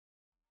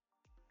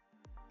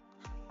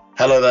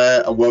Hello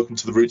there, and welcome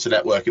to the Route to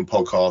Networking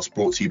podcast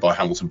brought to you by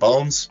Hamilton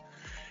Barnes.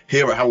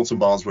 Here at Hamilton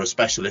Barnes, we're a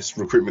specialist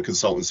recruitment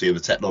consultancy in the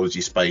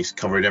technology space,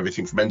 covering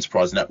everything from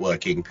enterprise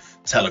networking,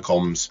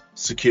 telecoms,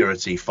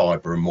 security,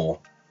 fibre, and more.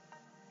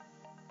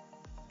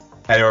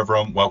 Hey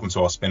everyone, welcome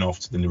to our spin-off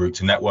to the Route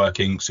to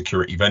Networking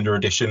Security Vendor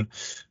Edition.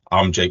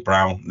 I'm Jake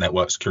Brown,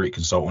 Network Security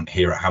Consultant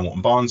here at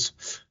Hamilton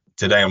Barnes.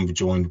 Today I'm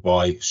joined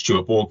by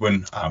Stuart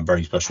Borgman,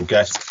 very special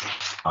guest.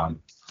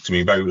 To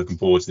me, very looking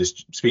forward to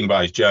this, speaking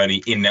about his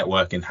journey in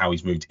networking, how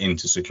he's moved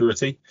into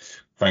security.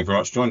 Thank you very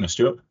much for joining us,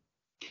 Stuart.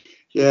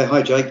 Yeah,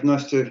 hi Jake.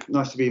 Nice to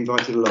be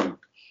invited along.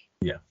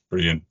 Yeah,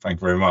 brilliant.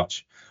 Thank you very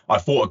much. I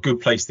thought a good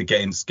place to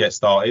get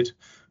started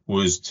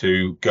was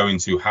to go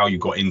into how you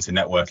got into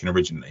networking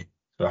originally.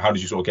 So how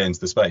did you sort of get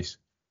into the space?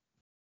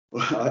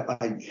 Well,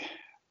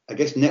 I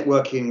guess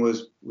networking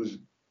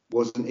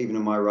wasn't even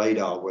on my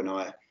radar when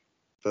I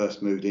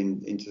first moved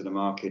into the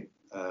market.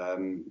 I've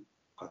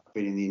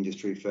been in the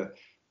industry for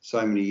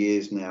so many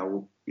years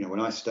now. You know, when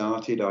I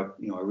started, I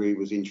really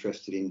was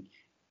interested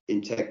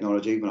in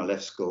technology when I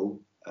left school.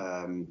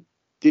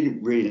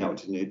 Didn't really know what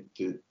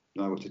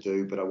to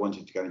do, but I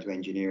wanted to go into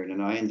engineering,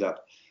 and I ended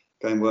up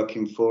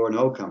working for an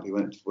oil company.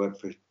 Went to work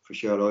for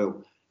Shell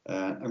Oil,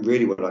 and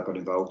really what I got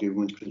involved in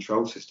was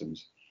control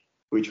systems,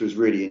 which was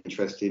really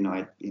interesting.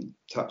 I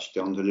touched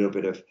on a little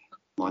bit of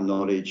my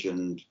knowledge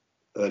and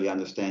early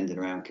understanding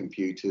around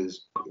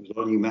computers. It was a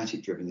lot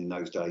pneumatic driven in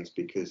those days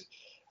because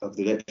of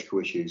the electrical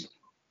issues.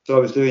 So I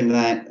was doing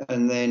that,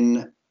 and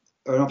then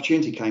an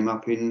opportunity came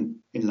up in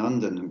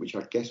London, which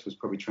I guess was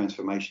probably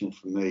transformational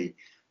for me,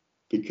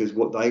 because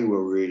what they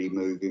were really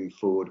moving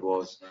forward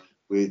was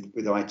with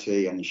IT,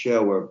 and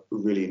Shell were a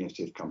really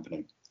innovative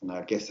company, and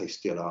I guess they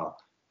still are.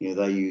 You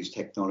know, they use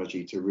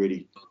technology to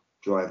really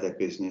drive their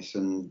business,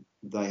 and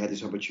they had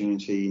this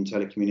opportunity in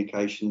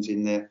telecommunications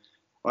in their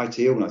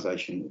IT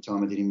organisation. At the time,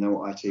 I didn't even know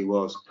what IT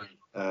was.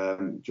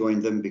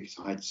 Joined them because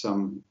I had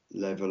some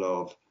level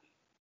of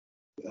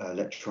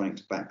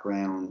electronics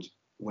background,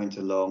 went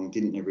along,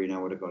 didn't really know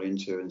what I got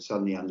into, and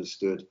suddenly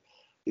understood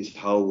this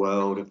whole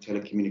world of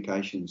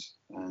telecommunications.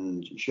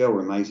 And Shell were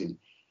amazing.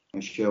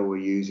 And Shell were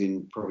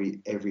using probably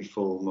every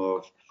form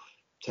of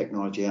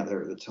technology out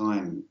there at the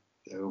time.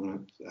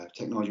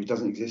 Technology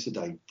doesn't exist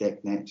today.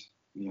 DECnet,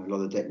 a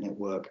lot of DECnet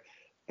work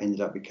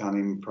ended up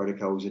becoming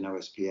protocols in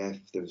OSPF.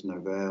 There was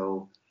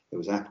Novell, there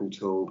was Apple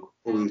Talk,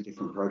 all these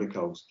different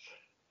protocols,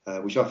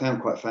 which I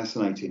found quite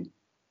fascinating.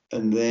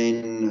 And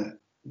then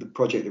the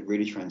project that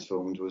really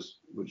transformed was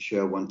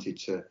Shell wanted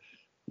to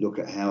look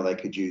at how they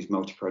could use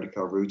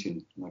multi-protocol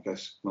routing. And I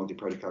guess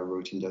multi-protocol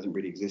routing doesn't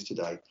really exist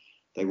today.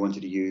 They wanted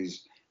to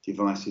use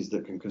devices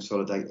that can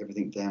consolidate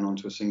everything down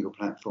onto a single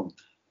platform.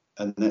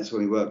 And that's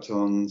when we worked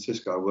on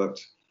Cisco. I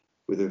worked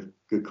with a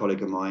good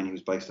colleague of mine who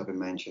was based up in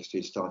Manchester.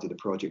 He started the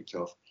project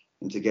off,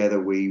 and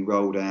together we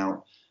rolled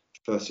out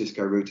first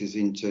Cisco routers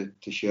into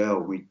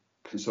Shell. We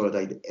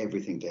consolidated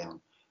everything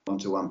down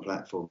onto one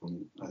platform.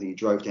 I think it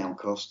drove down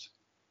cost.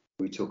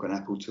 We took an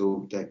Apple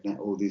Talk, DECnet,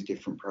 all these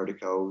different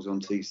protocols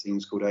onto these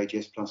things called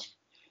AGS plus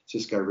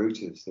Cisco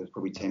routers. There was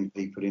probably 10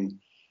 people in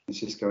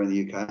Cisco in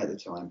the UK at the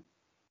time.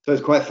 So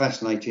it's quite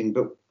fascinating,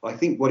 but I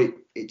think what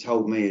it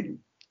told me, it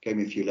gave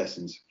me a few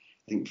lessons.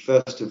 I think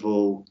first of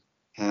all,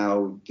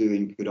 how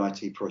doing good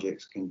IT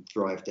projects can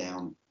drive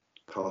down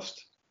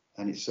cost,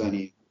 and it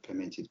certainly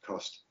implemented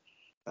cost.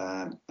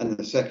 And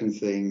the second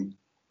thing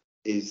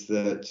is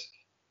that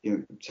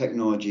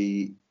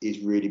technology is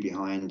really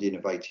behind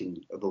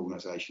innovating of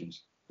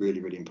organisations.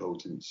 Really, really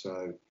important.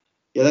 So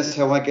yeah, that's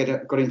how I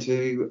got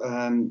into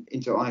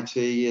IT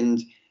and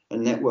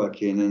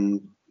networking,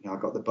 and I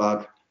got the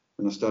bug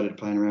when I started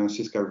playing around with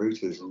Cisco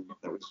routers, and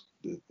that was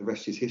the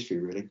rest is history,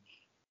 really.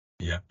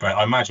 Yeah, but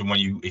I imagine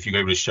if you're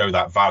able to show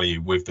that value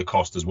with the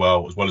cost as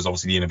well as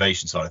obviously the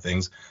innovation side of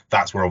things,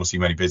 that's where obviously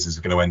many businesses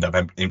are going to end up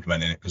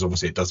implementing it, because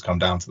obviously it does come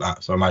down to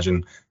that. So I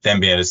imagine them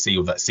being able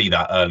to see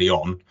that early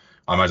on,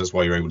 I imagine that's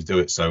why you're able to do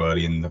it so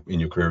early in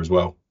your career as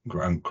well,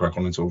 and crack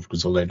on and sort of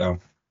consolidate down.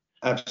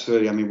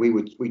 Absolutely. I mean,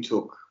 we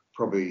took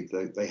probably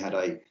they had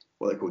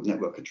what they called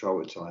network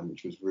control at the time,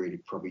 which was really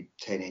probably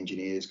 10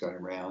 engineers going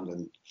around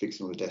and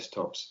fixing all the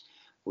desktops,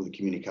 all the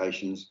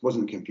communications. It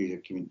wasn't a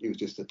computer, it was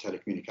just the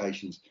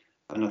telecommunications.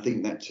 And I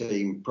think that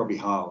team probably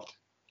halved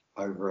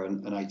over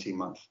an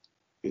 18-month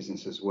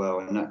business as well.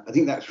 And I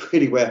think that's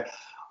really where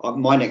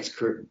my next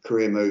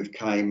career move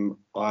came.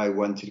 I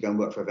wanted to go and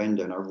work for a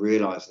vendor, and I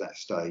realised at that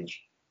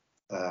stage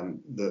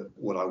that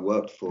what I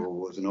worked for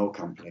was an oil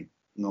company,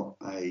 not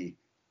a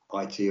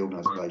IT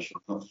organisation,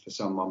 not for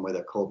someone where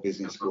their core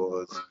business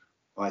was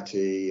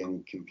IT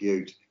and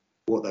compute.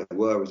 What they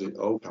were was an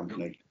oil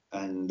company.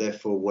 And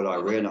therefore, what I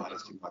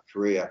realised in my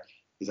career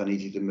is I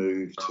needed to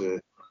move to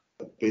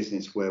a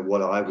business where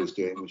what I was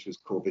doing, which was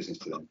core business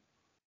to them.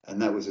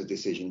 And that was a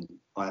decision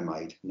I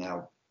made.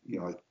 Now,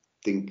 I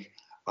think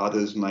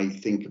others may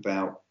think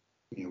about,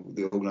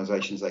 the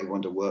organisations they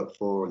want to work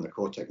for and the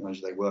core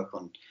technology they work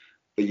on.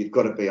 But you've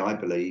got to be, I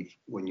believe,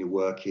 when you're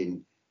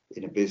working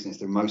in a business,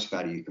 the most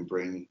value you can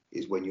bring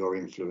is when you're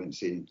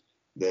influencing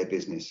their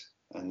business.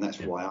 And that's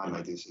why I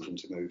made the decision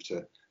to move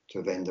to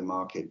a vendor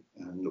market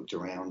and looked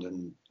around,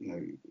 and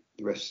the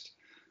rest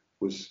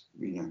was,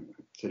 I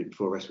said it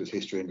before, the rest was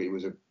history. But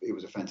it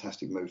was a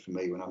fantastic move for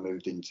me when I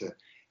moved into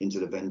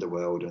the vendor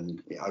world,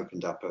 and it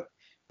opened up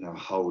a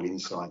whole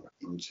insight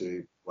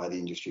into why the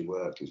industry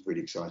worked. It was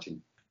really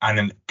exciting. And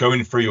then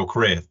going through your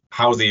career,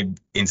 how has the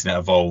internet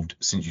evolved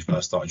since you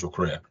first started your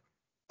career?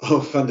 Oh,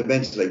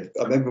 fundamentally,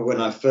 I remember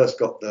when I first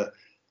got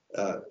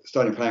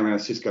starting playing around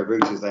with Cisco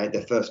routers, they had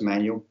their first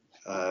manual.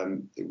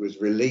 It was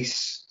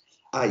release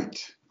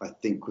 8, I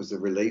think, was the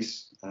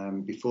release,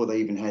 before they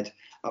even had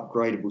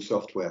upgradable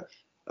software.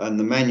 And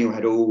the manual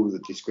had all the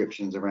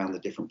descriptions around the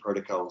different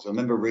protocols. I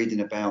remember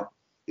reading about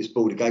this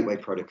border gateway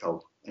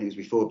protocol, and it was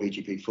before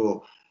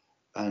BGP4,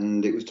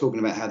 and it was talking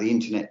about how the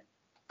internet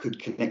could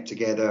connect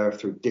together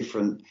through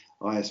different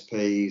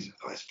ISPs.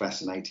 Oh, it's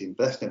fascinating,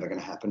 but that's never going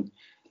to happen.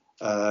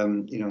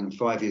 And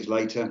 5 years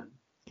later,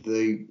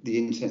 the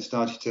internet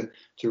started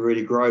to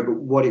really grow. But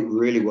what it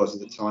really was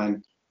at the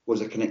time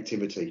was a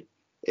connectivity.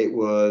 It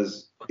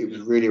was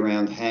really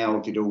around how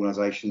did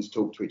organizations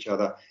talk to each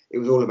other. It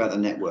was all about the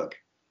network,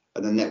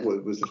 and the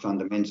network was the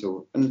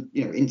fundamental. And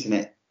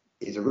internet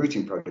is a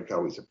routing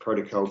protocol. It's a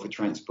protocol for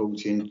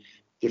transporting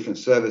different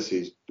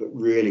services. But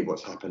really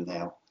what's happened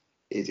now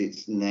is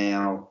it's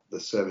now the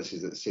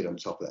services that sit on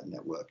top of that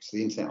network. So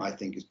the internet, I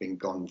think, has been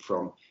gone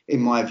from, in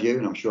my view,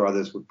 and I'm sure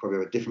others would probably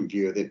have a different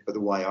view of it, but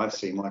the way I've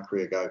seen my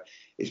career go,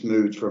 it's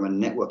moved from a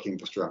network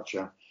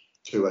infrastructure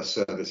to a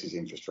services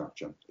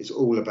infrastructure. It's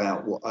all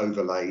about what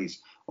overlays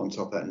on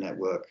top of that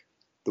network.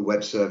 The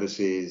web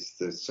services,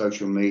 the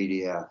social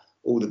media,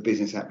 all the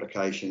business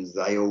applications,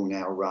 they all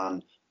now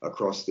run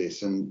across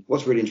this. And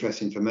what's really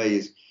interesting for me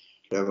is,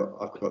 I've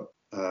got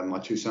my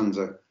 2 sons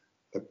are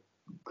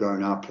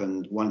grown up,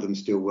 and one of them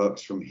still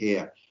works from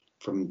here,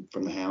 from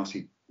the house.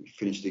 He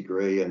finished a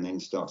degree and then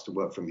starts to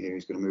work from here.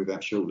 He's going to move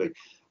out shortly.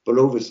 But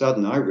all of a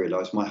sudden I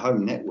realized my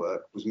home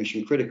network was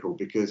mission critical,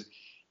 because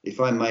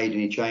if I made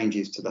any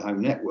changes to the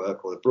home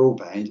network or the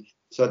broadband,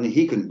 suddenly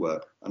he couldn't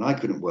work and I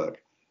couldn't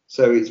work.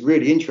 So it's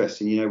really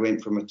interesting,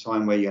 went from a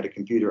time where you had a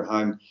computer at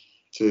home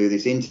to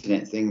this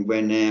internet thing,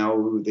 where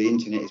now the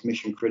internet is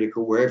mission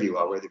critical wherever you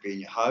are, whether it be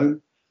in your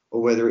home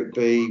or whether it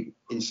be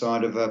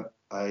inside of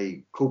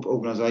a corporate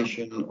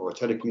organization or a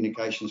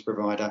telecommunications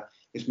provider.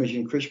 It's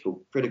mission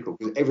critical,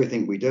 because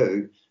everything we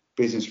do,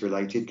 business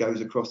related, goes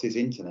across this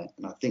internet.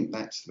 And I think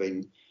that's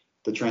been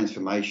the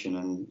transformation.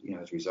 And,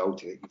 as a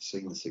result of it, you've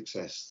seen the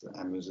success that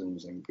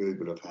Amazon's and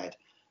Google have had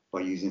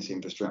by using this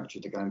infrastructure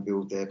to go and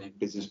build their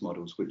business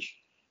models, which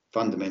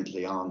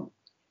fundamentally aren't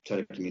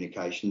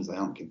telecommunications, they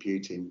aren't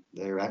computing,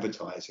 they're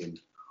advertising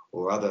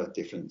or other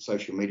different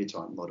social media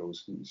type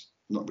models. It's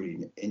not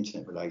really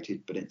internet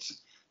related, but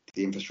it's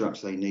the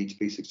infrastructure they need to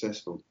be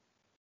successful.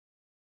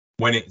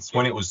 When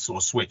it was sort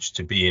of switched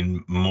to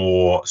being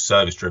more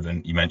service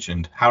driven, you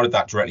mentioned, how did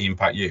that directly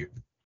impact you?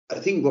 I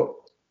think what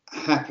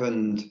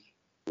happened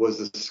was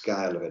the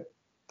scale of it.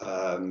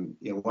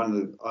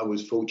 I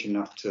was fortunate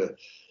enough to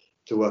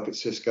work at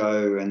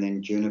Cisco and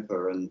then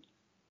Juniper, and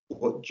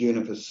what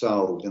Juniper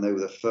solved, and they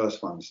were the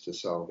first ones to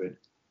solve it,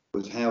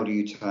 was how do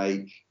you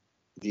take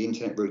the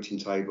internet routing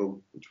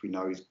table, which we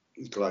know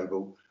is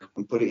global,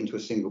 and put it into a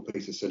single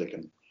piece of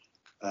silicon.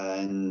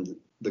 And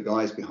the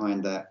guys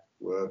behind that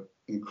were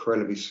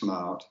incredibly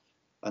smart,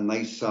 and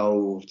they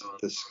solved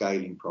the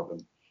scaling problem.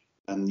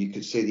 And you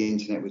could see the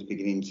internet was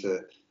beginning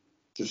to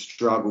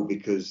struggle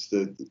because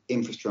the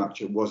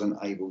infrastructure wasn't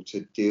able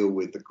to deal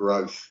with the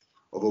growth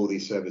of all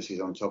these services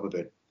on top of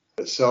it.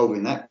 But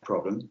solving that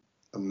problem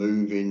and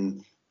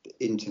moving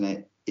the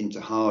internet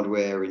into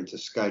hardware, into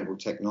scalable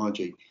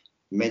technology,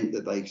 meant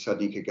that they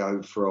suddenly could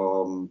go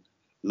from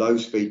low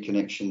speed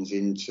connections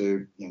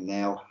into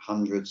now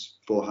hundreds,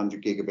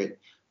 400 gigabit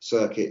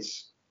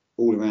circuits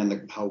all around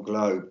the whole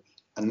globe.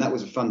 And that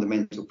was a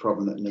fundamental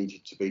problem that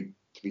needed to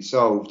be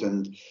solved.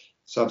 And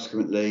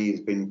subsequently,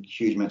 there's been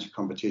huge amounts of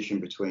competition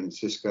between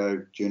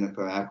Cisco,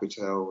 Juniper,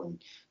 Alcatel, and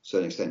to a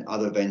certain extent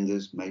other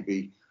vendors,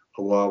 maybe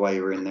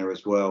Huawei were in there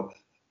as well.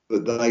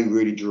 But they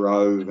really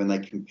drove and they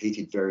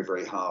competed very,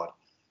 very hard.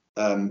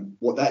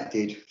 What that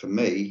did for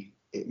me,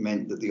 it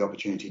meant that the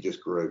opportunity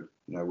just grew.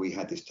 We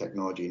had this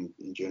technology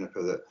in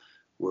Juniper that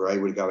we're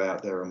able to go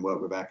out there and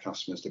work with our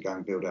customers to go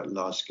and build out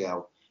large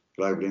scale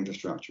global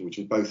infrastructure, which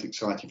was both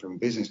exciting from a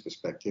business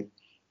perspective,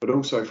 but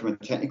also from a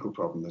technical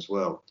problem as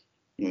well.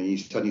 You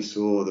suddenly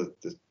saw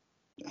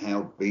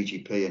how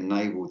BGP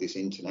enabled this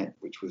internet,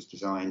 which was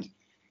designed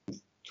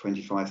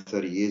 25,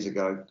 30 years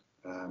ago.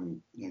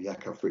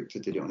 Yakov Richter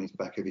did it on his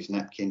back of his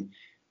napkin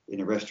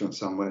in a restaurant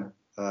somewhere.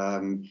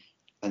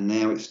 And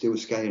now it's still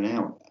scaling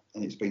out,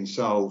 and it's been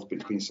solved, but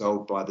it's been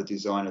solved by the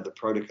design of the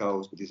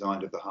protocols, the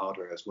design of the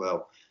hardware as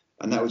well.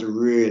 And that was a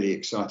really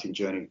exciting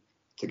journey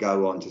to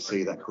go on, to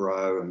see that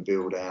grow and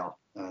build out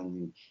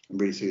and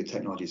really see the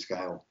technology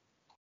scale.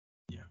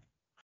 Yeah,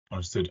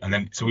 understood. And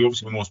then, so we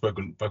obviously been more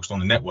focused on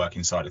the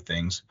networking side of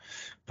things,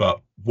 but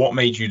what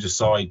made you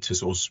decide to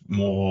sort of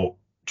more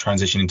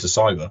transition into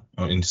cyber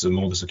or into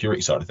more the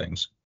security side of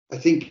things? I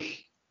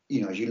think,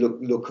 as you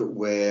look at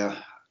where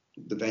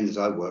the vendors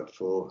I worked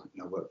for,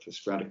 I worked for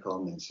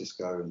Stratacom and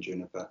Cisco and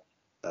Juniper.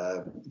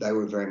 They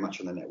were very much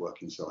on the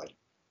networking side.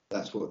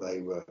 That's what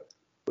they were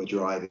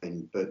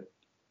driving. But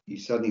you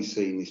suddenly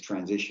see this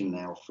transition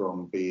now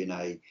from being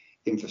a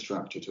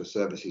infrastructure to a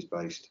services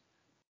based,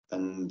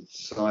 and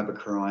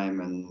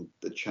cybercrime and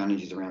the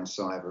challenges around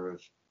cyber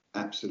have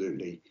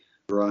absolutely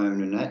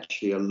grown. And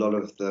actually, a lot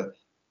of the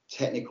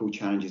technical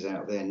challenges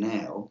out there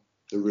now,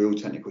 the real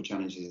technical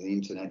challenges of the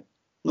internet,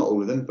 not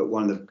all of them, but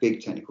one of the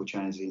big technical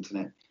challenges of the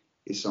internet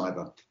is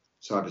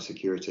cyber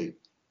security.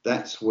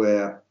 That's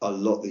where a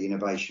lot of the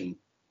innovation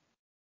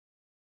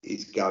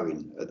is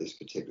going at this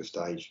particular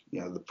stage.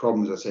 The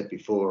problems I said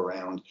before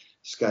around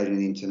scaling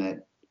the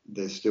internet,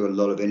 there's still a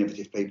lot of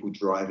innovative people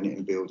driving it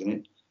and building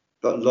it,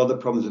 but a lot of the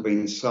problems are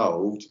being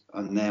solved,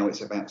 and now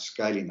it's about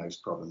scaling those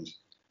problems.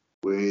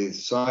 With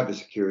cyber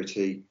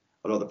security,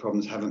 a lot of the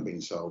problems haven't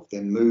been solved.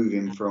 They're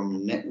moving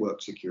from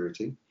network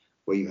security,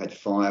 where you had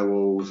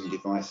firewalls and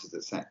devices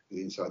that sat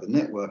inside the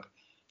network,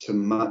 to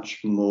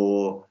much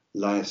more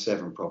layer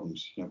 7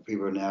 problems.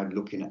 People are now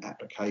looking at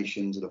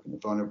applications, looking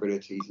at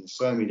vulnerabilities in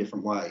so many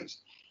different ways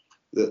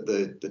that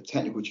the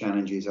technical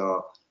challenges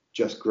are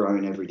just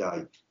growing every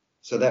day.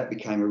 So that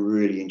became a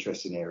really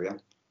interesting area.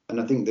 And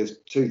I think there's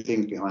two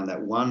things behind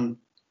that. One,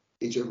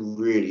 it's a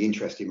really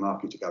interesting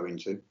market to go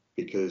into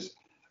because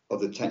of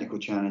the technical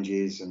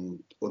challenges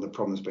and all the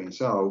problems being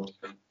solved,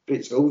 but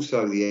it's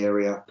also the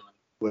area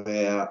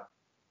where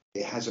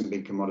it hasn't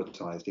been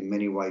commoditized. In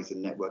many ways, the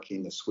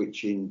networking, the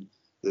switching,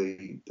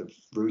 the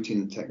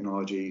routing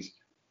technologies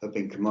have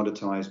been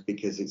commoditized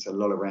because it's a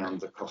lot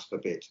around the cost per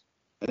bit.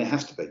 And it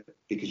has to be,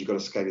 because you've got to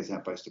scale this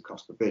out based on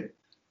cost per bit.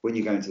 When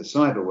you go into the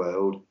cyber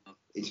world,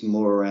 it's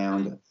more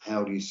around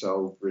how do you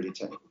solve really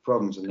technical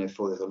problems, and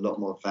therefore there's a lot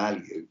more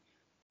value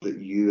that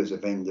you as a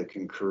vendor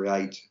can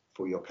create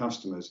for your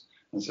customers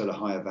and sell a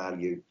higher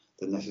value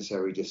than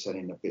necessarily just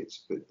selling the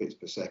bits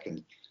per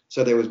second.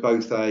 So there was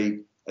both a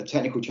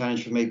technical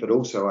challenge for me, but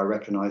also I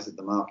recognise that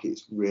the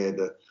market's where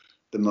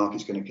the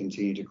market's going to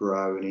continue to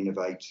grow and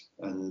innovate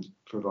and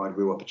provide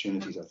real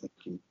opportunities, I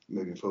think,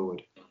 moving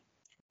forward.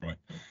 Right.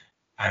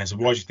 And so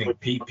why do you think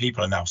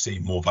people are now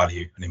seeing more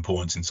value and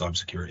importance in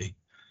cybersecurity?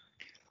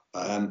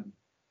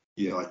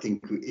 I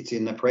think it's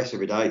in the press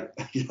every day.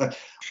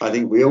 I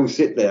think we all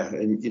sit there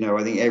and,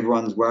 I think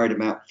everyone's worried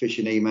about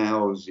phishing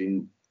emails.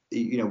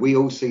 We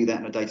all see that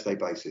on a day-to-day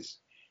basis.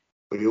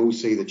 We all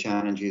see the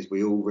challenges.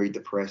 We all read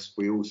the press.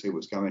 We all see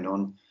what's going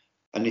on.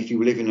 And if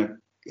you live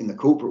in the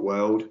corporate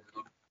world,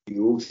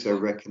 you also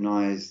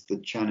recognise the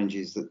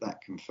challenges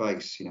that can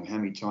face. How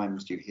many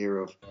times do you hear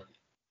of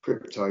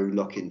crypto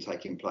lock-in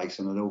taking place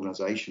in an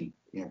organisation?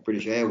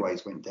 British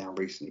Airways went down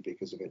recently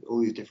because of it.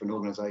 All these different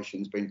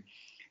organisations been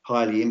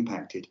highly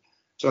impacted.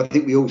 So I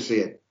think we all see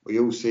it. We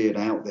all see it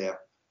out there.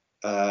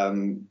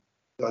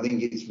 I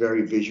think it's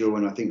very visual,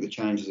 and I think the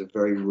challenges are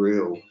very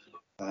real,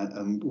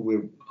 and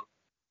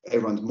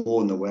everyone's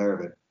more than aware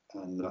of it.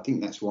 And I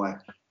think that's why,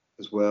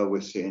 as well,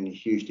 we're seeing a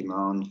huge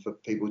demand for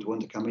people to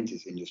want to come into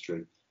this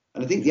industry.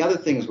 And I think the other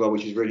thing as well,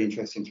 which is really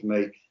interesting for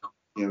me,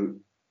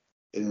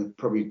 and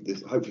probably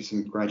hopefully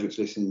some graduates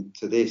listen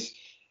to this,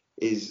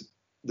 is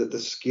that the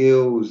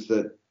skills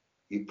that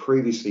you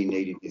previously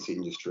needed in this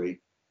industry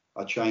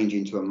are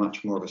changing to a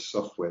much more of a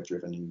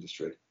software-driven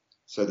industry.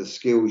 So the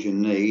skills you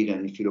need,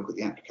 and if you look at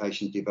the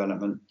applications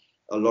development,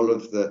 a lot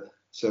of the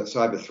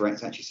cyber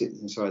threats actually sit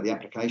inside the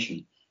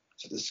application.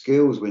 So the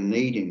skills we're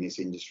needing in this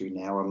industry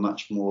now are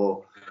much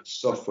more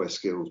software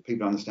skills.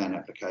 People understand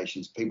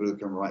applications, people who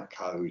can write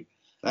code.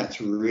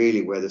 That's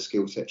really where the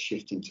skill set's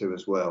shifting to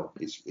as well.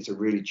 It's a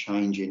really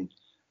changing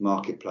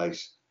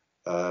marketplace.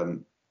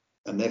 And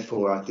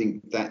therefore, I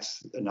think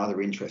that's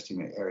another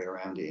interesting area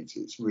around it.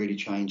 It's really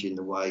changing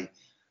the way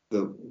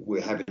that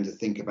we're having to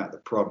think about the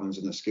problems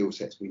and the skill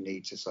sets we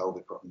need to solve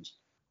the problems.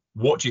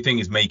 What do you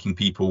think is making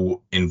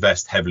people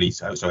invest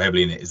so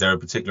heavily in it? Is there a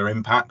particular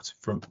impact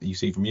you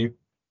see from you?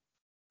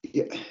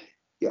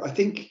 Yeah, I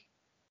think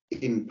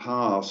in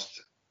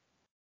past,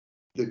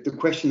 the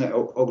question that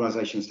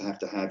organisations have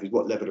to have is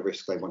what level of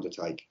risk they want to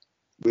take.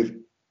 With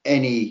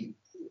any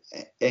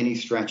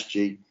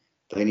strategy,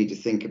 they need to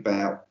think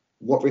about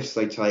what risks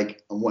they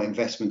take and what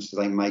investments do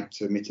they make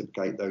to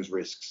mitigate those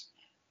risks.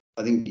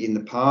 I think in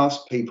the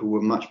past, people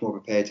were much more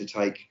prepared to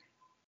take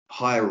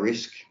higher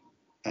risk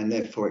and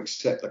therefore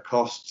accept the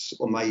costs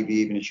or maybe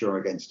even insure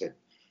against it.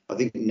 I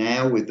think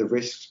now, with the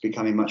risks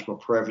becoming much more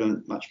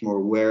prevalent, much more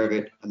aware of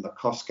it, and the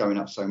costs going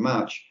up so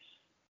much,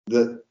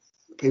 that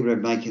people are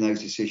making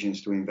those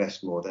decisions to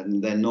invest more.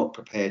 They're not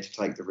prepared to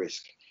take the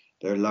risk.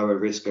 They're lower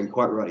risk, and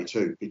quite rightly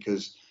too,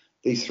 because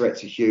these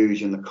threats are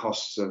huge and the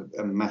costs are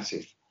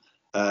massive.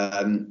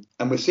 And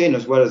we're seeing,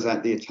 as well as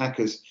that, the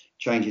attackers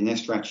changing their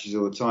strategies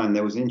all the time.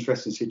 There was an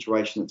interesting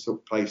situation that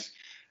took place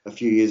a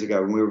few years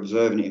ago, and we were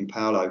observing it in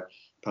Palo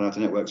Alto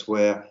Networks,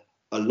 where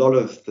a lot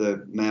of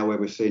the malware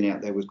we're seeing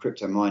out there was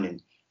crypto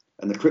mining.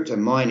 And the crypto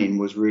mining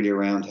was really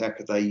around how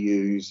could they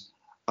use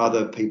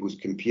other people's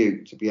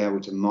compute to be able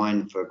to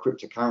mine for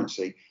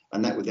cryptocurrency,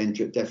 and that would then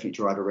definitely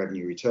drive a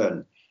revenue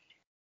return.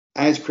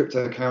 as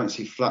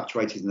cryptocurrency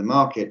fluctuated in the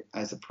market,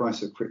 as the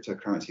price of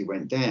cryptocurrency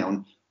went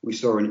down, we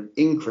saw an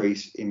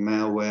increase in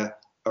malware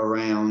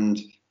around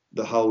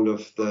the whole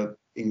of the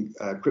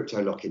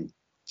crypto lock-in.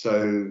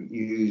 So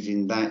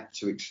using that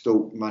to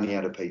extort money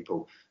out of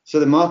people. So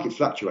the market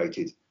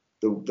fluctuated.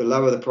 The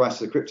lower the price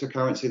of the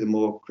cryptocurrency, the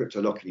more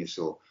crypto lock-in you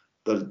saw.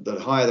 The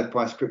higher the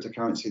price of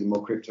cryptocurrency, the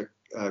more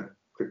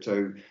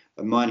crypto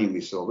mining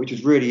we saw, which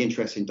is really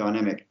interesting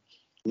dynamic.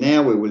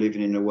 Now we're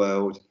living in a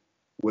world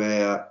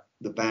where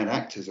the bad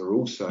actors are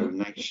also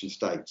nation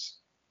states.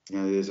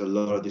 There's a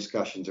lot of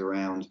discussions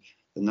around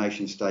the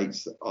nation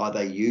states. Are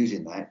they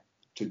using that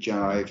to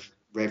drive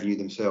revenue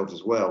themselves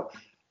as well?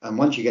 And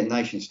once you get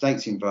nation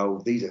states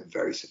involved, these are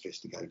very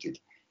sophisticated.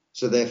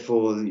 So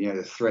therefore,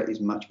 the threat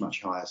is much,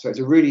 much higher. So it's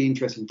a really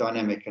interesting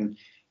dynamic. And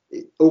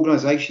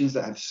organisations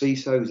that have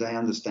CISOs, they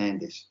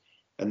understand this.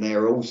 And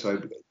they're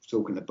also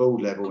talking at the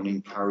board level and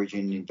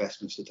encouraging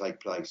investments to take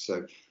place.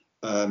 So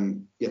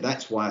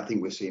that's why I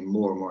think we're seeing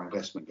more and more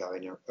investment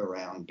going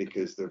around,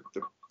 because the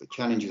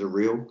challenges are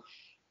real.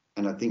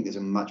 And I think there's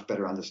a much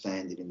better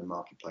understanding in the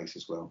marketplace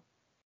as well.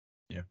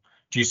 Yeah.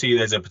 Do you see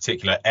there's a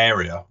particular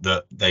area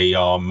that they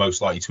are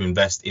most likely to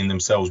invest in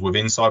themselves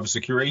within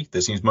cybersecurity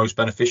that seems most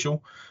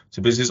beneficial to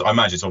business? I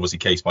imagine it's obviously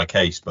case by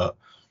case, but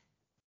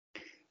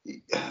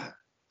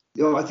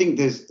I think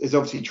there's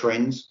obviously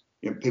trends.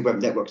 People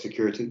have network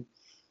security.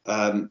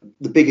 The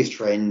biggest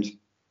trend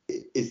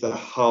is the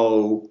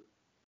whole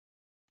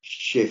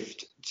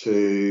shift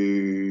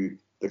to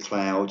the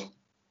cloud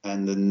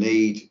and the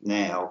need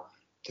now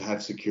to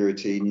have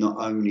security not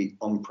only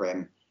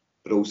on-prem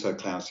but also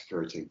cloud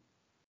security.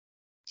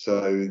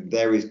 So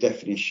there is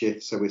definitely a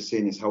shift. So we're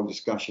seeing this whole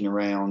discussion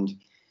around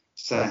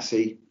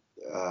SASE,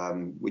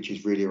 which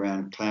is really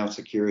around cloud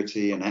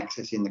security and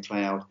accessing the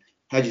cloud.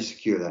 How do you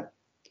secure that?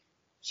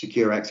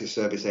 Secure access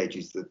service edge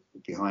is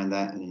behind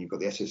that, and then you've got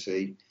the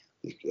SSE,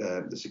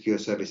 the secure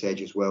service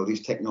edge as well.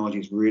 These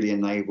technologies really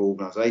enable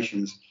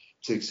organizations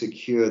to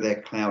secure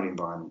their cloud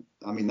environment.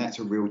 I mean, that's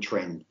a real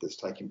trend that's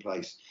taking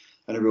place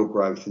and a real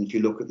growth. And if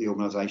you look at the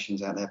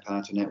organizations out there,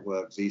 Palo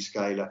Networks,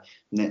 Zscaler,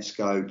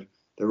 Netscope,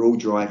 they're all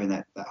driving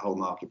that whole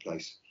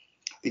marketplace.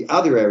 The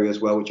other area as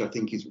well, which I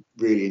think is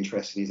really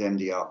interesting, is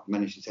MDR,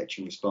 Managed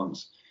Detection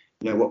Response.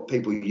 What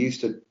people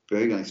used to do,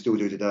 and they still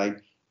do today,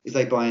 is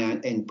they buy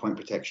an endpoint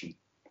protection.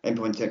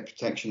 Endpoint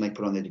protection they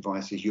put on their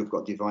devices. You've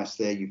got a device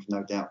there. You've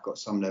no doubt got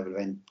some level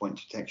of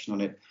endpoint protection on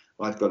it.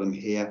 I've got them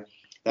here.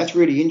 That's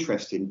really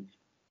interesting.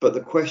 But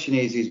the question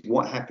is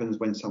what happens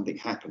when something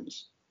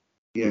happens?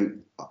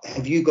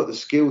 Have you got the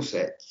skill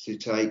set to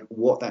take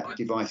what that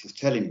device is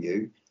telling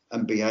you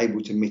and be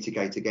able to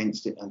mitigate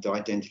against it and to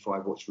identify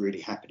what's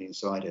really happening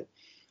inside it?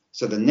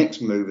 So the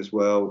next move as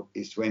well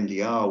is to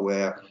MDR,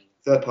 where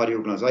third-party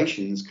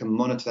organizations can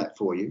monitor that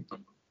for you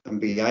and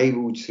be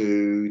able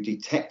to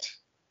detect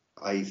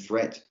a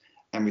threat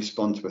and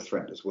respond to a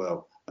threat as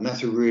well. And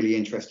that's a really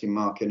interesting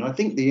market. And I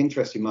think the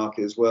interesting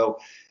market as well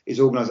is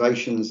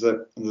organizations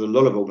and there's a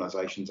lot of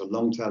organizations, a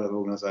long tail of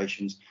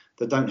organizations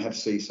that don't have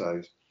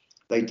CISOs.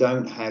 They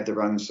don't have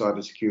their own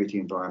cybersecurity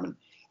environment,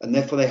 and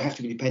therefore they have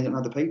to be dependent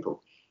on other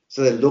people.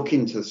 So they're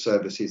looking to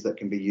services that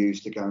can be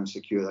used to go and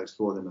secure those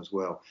for them as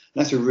well.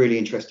 And that's a really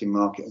interesting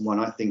market, and one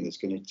I think that's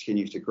going to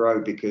continue to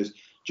grow, because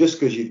just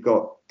because you've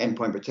got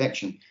endpoint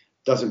protection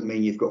doesn't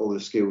mean you've got all the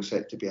skill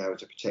set to be able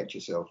to protect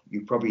yourself.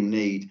 You probably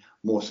need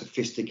more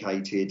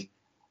sophisticated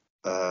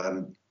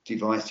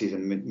devices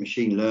and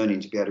machine learning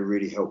to be able to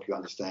really help you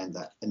understand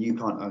that. And you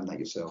can't own that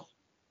yourself.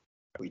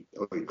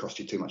 It costs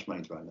you too much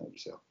money to own that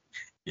yourself.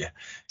 Yeah,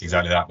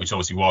 exactly that, which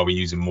obviously why we're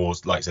using more,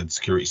 like I said,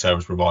 security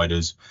service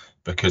providers,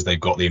 because they've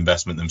got the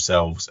investment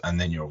themselves, and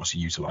then you're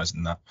obviously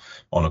utilizing that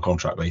on a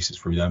contract basis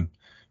through them.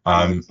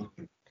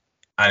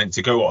 And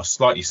to go a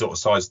slightly sort of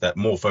sidestep,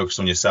 more focused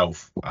on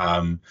yourself,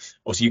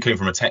 obviously you came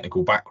from a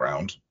technical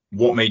background.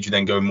 What made you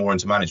then go more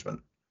into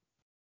management?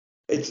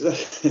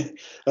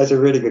 That's a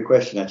really good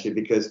question, actually,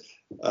 because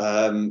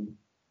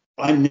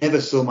I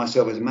never saw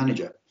myself as a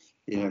manager.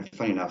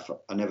 Funny enough,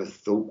 I never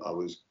thought I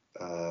was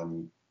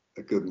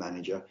a good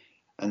manager,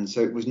 and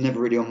so it was never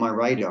really on my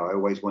radar. I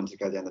always wanted to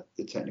go down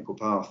the technical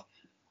path,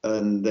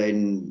 and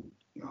then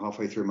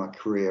halfway through my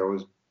career, I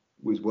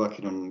was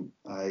working on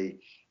a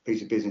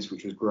piece of business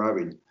which was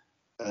growing,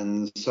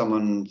 and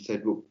someone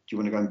said, "Well, do you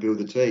want to go and build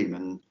a team?"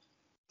 And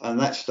at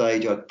that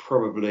stage, I'd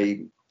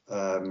probably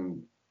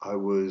I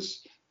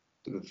was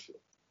sort of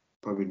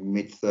probably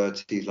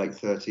mid-30s, late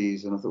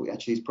 30s, and I thought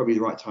actually it's probably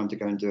the right time to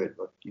go and do it.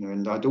 But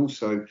and I'd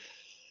also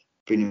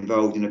been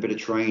involved in a bit of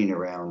training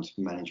around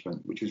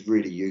management, which was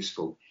really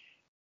useful.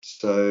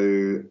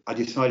 So I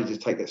decided to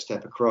take that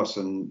step across,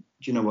 and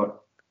do you know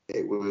what?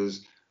 It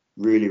was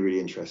really, really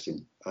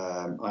interesting.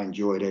 I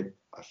enjoyed it.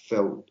 I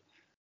felt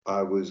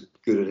I was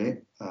good at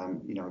it,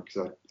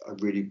 because I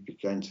really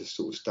began to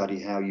sort of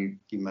study how you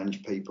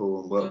manage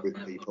people and work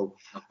with people,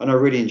 and I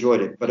really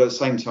enjoyed it. But at the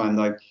same time,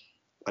 though,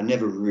 I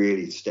never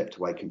really stepped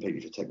away completely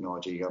for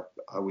technology.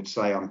 I would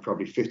say I'm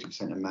probably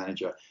 50% a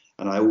manager,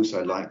 and I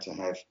also like to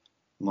have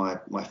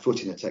my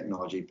foot in the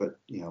technology, but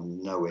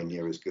I'm nowhere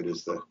near as good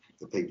as the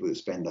people that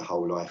spend their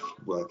whole life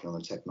working on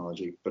the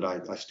technology. But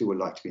I still would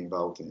like to be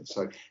involved in it.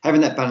 So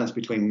having that balance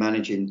between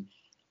managing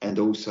and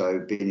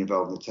also being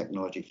involved in the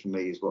technology for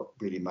me is what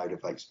really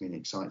motivates me and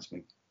excites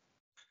me.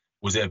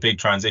 Was it a big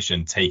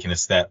transition, taking a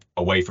step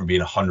away from being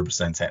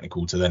 100%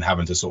 technical to then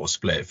having to sort of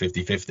split it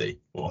 50-50?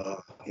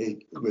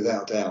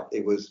 Without doubt,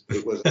 it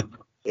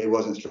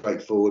wasn't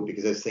straightforward,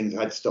 because there's things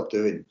I had to stop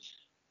doing.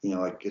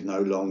 I could no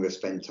longer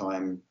spend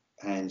time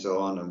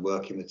hands-on and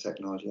working with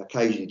technology. I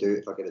occasionally do it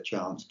if I get a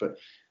chance, but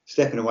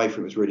stepping away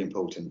from it was really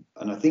important.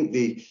 And I think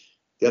the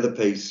other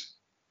piece,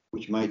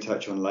 which you may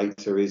touch on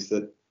later, is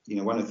that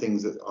one of the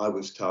things that I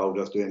was told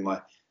I was doing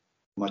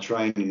my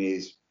training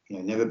is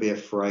never be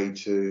afraid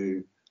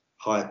to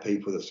hire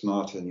people that are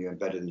smarter than you and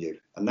better than you.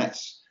 And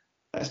that's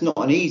not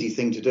an easy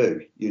thing to do.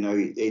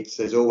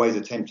 There's always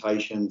a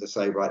temptation to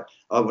say, right,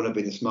 I want to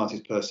be the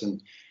smartest person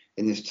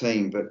in this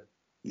team, but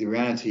the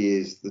reality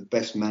is the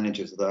best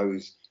managers are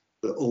those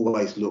that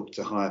always look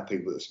to hire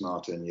people that are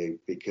smarter than you,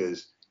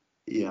 because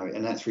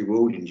and that's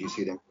rewarding. You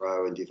see them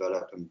grow and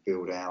develop and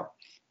build out.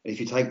 And if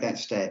you take that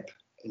step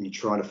and you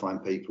try to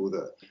find people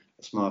that are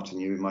smarter than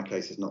you, in my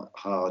case, it's not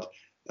hard,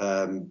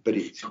 but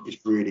it's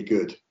really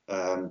good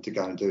to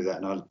go and do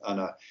that.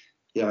 And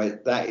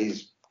that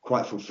is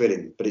quite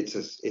fulfilling. But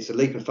it's a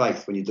leap of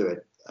faith when you do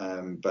it.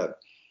 But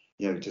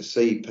to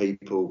see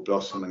people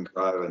blossom and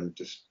grow and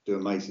just do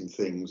amazing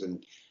things,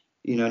 and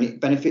and it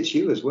benefits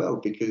you as well,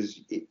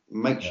 because it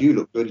makes you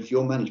look good for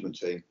your management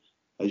team,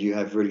 as you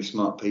have really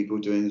smart people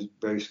doing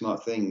very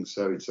smart things.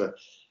 So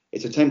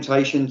it's a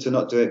temptation to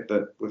not do it,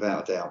 but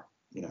without a doubt,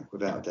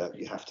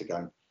 you have to go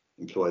and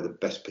employ the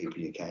best people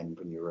you can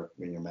when you're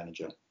a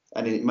manager.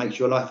 And it makes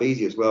your life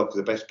easy as well, because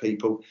the best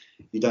people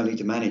you don't need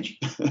to manage.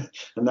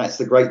 And that's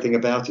the great thing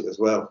about it as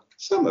well.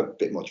 Some are a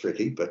bit more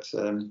tricky, but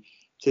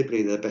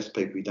typically the best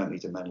people you don't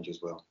need to manage as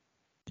well.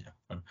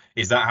 Yeah.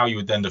 Is that how you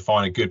would then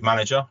define a good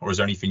manager, or is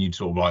there anything you'd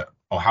sort of like,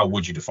 or how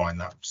would you define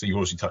that? So you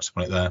obviously touched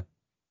upon it there.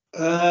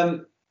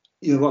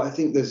 I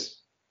think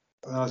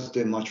when I was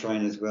doing my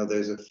training as well,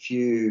 there's a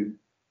few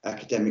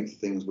academic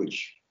things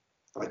which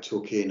I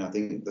took in. I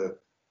think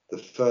the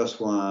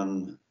first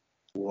one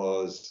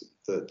was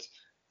that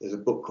there's a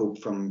book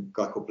from a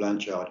guy called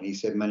Blanchard, and he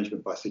said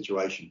management by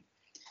situation.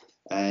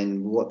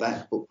 And what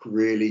that book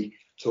really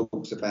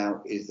talks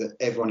about is that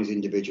everyone is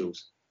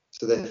individuals.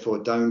 So therefore,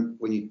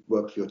 when you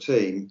work for your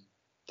team,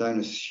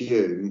 don't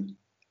assume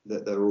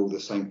that they're all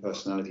the same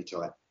personality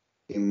type.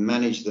 You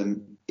manage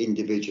them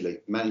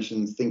individually, manage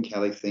them, think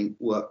how they think,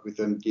 work with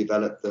them,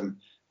 develop them,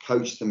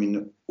 coach them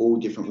in all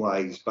different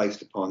ways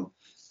based upon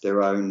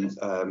their own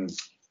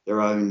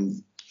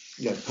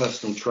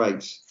personal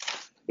traits.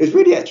 It was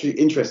really actually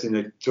interesting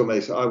to talk about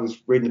this. I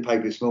was reading the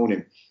paper this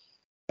morning,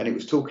 and it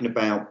was talking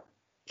about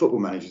football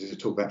managers. It was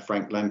talking about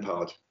Frank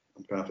Lampard.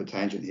 I'm going off a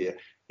tangent here.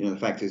 The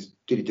fact is,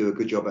 did he do a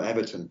good job at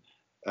Everton?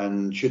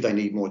 And should they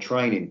need more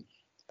training?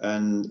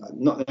 And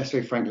not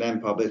necessarily Frank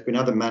Lampard, but there's been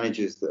other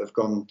managers that have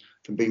gone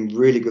from being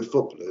really good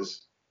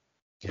footballers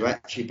to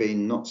actually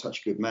being not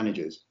such good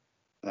managers.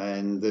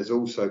 And there's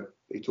also,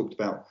 he talked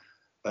about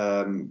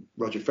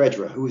Roger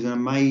Federer, who was an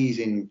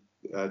amazing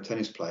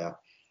tennis player.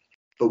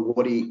 But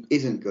what he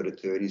isn't good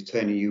at doing is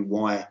telling you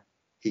why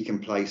he can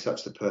play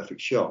such the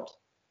perfect shot.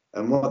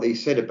 And what he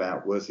said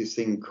about was this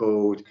thing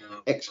called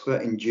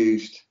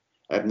expert-induced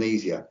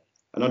amnesia.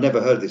 And I'd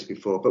never heard of this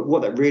before, but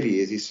what that really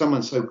is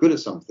someone so good at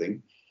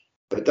something,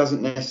 but it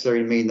doesn't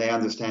necessarily mean they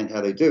understand how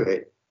they do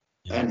it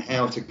and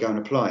how to go and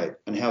apply it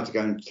and how to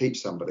go and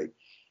teach somebody.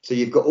 So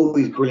you've got all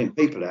these brilliant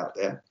people out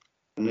there,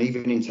 and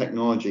even in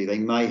technology, they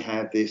may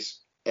have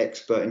this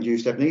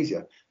expert-induced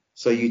amnesia.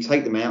 So you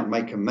take them out and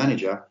make them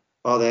manager.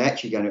 Are they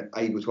actually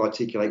able to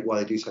articulate why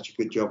they do such a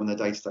good job on a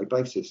day-to-day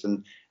basis?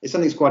 And it's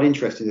something that's quite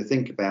interesting to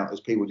think about as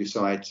people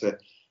decide to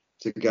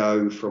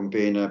go from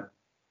being an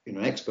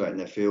expert in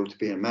their field to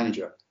being a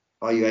manager.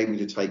 Are you able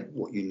to take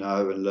what you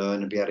know and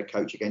learn and be able to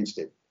coach against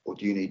it? Or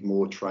do you need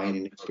more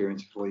training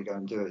experience before you go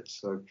and do it?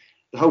 So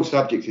the whole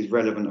subject is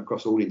relevant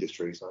across all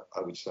industries,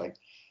 I would say.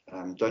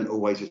 Don't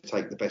always just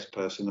take the best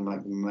person and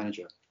make them a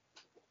manager.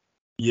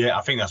 Yeah,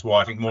 I think that's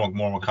why I think more and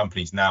more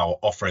companies now are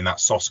offering that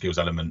soft skills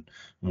element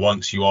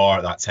once you are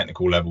at that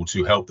technical level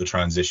to help the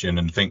transition.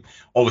 And I think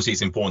obviously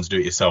it's important to do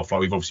it yourself.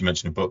 Like we've obviously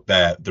mentioned a book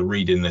there, the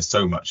reading, there's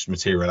so much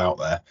material out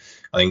there.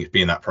 I think it's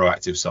being that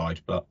proactive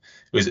side. But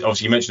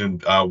obviously you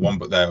mentioned one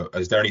book there.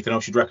 Is there anything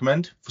else you'd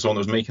recommend for someone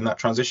that was making that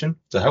transition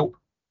to help?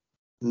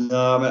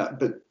 No,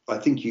 but I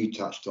think you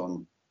touched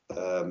on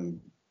a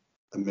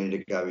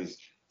minute ago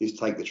is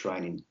take the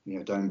training.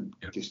 Don't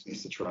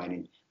dismiss the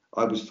training.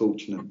 I was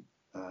fortunate.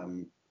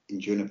 In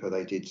Juniper,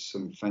 they did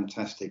some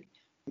fantastic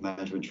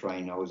management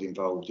training. I was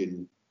involved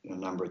in a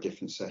number of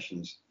different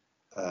sessions,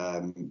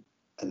 and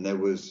there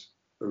was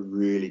a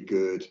really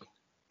good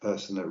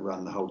person that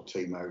ran the whole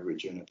team over at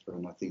Juniper.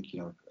 And I think,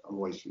 I'm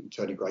always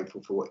eternally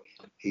grateful for what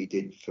he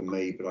did for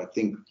me. But I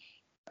think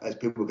as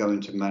people go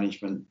into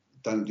management,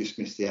 don't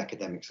dismiss the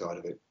academic side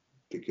of it,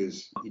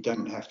 because you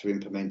don't have to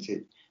implement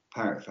it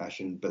parrot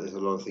fashion, but there's a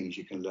lot of things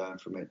you can learn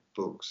from it.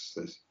 Books,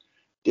 there's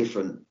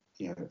different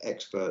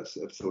experts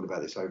that have thought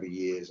about this over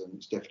years, and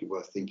it's definitely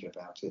worth thinking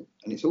about it.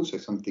 And it's also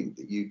something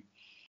that you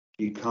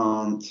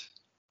can't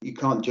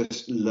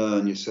just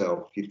learn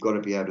yourself. You've got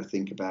to be able to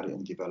think about it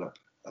and develop.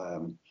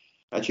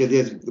 Actually,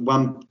 there's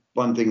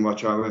one thing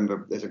which I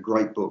remember. There's a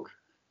great book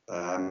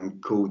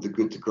called The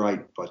Good to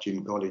Great by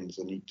Jim Collins,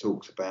 and he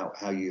talks about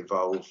how you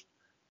evolve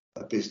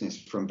a business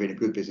from being a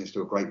good business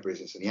to a great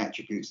business, and the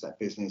attributes of that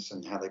business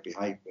and how they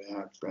behave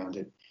around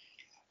it.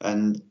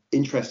 And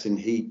interesting,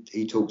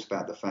 he talks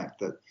about the fact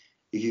that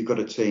if you've got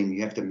a team,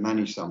 you have to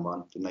manage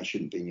someone, then they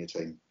shouldn't be in your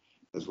team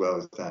as well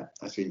as that.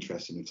 That's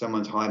interesting. If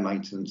someone's high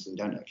maintenance and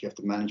don't actually have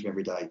to manage them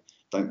every day,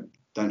 don't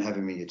have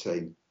them in your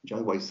team, which I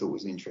always thought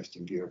was an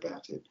interesting view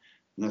about it.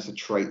 And that's a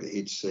trait that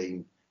he'd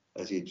seen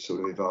as he'd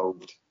sort of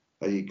evolved,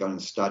 as he'd gone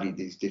and studied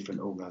these different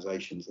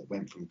organisations that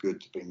went from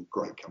good to being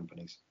great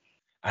companies.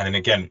 And then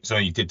again, so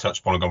you did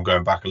touch upon, I'm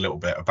going back a little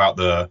bit about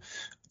the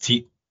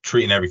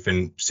treating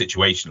everything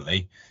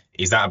situationally.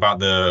 Is that about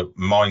the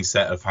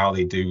mindset of how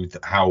they do,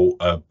 how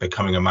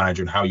becoming a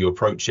manager and how you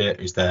approach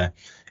it? Is there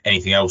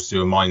anything else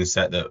to a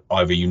mindset that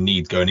either you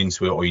need going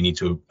into it or you need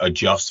to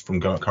adjust from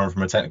coming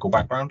from a technical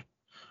background?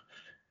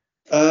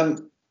 Yeah,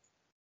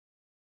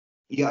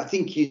 I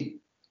think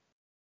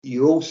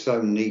you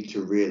also need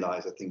to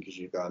realise, I think, as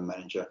you go and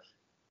manager,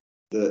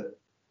 that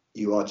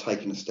you are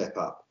taking a step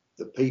up.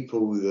 The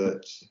people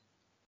that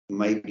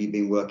maybe you've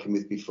been working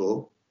with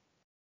before,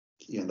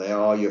 they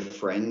are your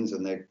friends,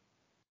 and they're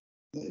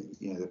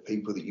the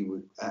people that you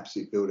would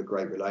absolutely build a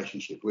great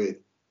relationship with,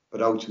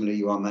 but ultimately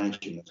you are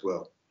managing as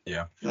well.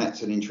 Yeah,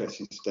 that's an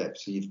interesting step.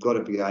 So you've got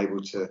to be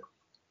able to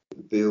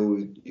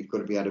build, you've got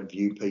to be able to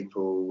view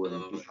people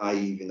and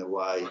behave in a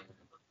way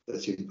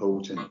that's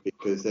important,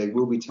 because there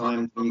will be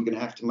times when you're going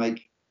to have to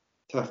make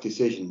tough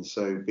decisions.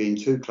 So being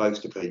too close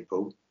to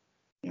people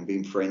and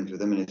being friends with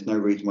them, and there's no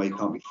reason why you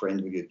can't be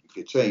friends with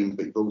your team,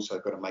 but you've also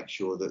got to make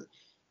sure that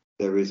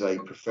there is a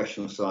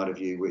professional side of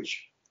you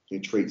which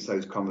treats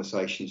those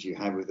conversations you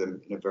have with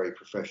them in a very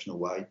professional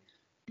way,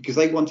 because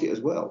they want it as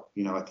well.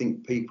 I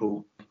think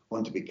people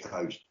want to be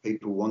coached,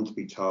 people want to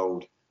be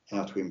told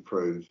how to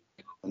improve,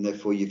 and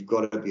therefore you've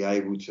got to be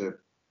able to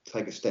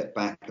take a step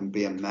back and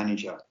be a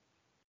manager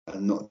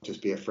and not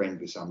just be a friend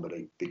with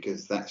somebody,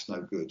 because that's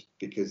no good,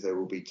 because there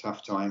will be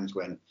tough times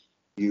when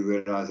you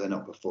realise they're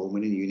not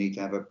performing and you need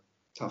to have a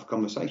tough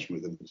conversation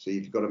with them. So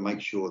you've got to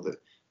make sure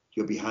that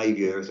your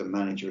behaviour as a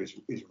manager is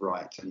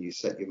right, and you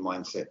set your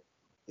mindset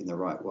in the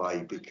right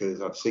way,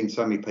 because I've seen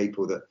so many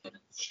people that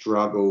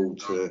struggle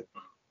to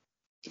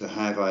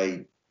have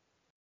a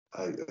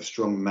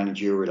strong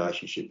managerial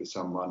relationship with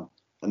someone,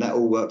 and that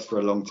all works for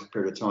a long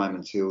period of time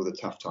until the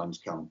tough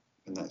times come,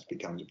 and that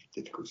becomes a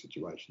difficult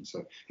situation.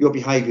 So your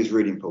behaviour is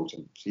really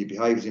important. So your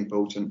behaviour is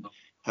important,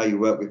 how you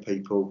work with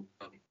people,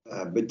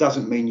 but it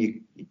doesn't mean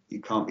you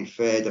can't be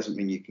fair, doesn't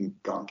mean you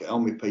can't get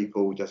on with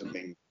people, doesn't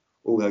mean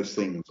all those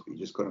things, but you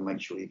just got to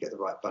make sure you get the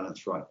right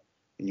balance right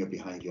in your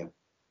behaviour.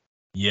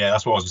 Yeah,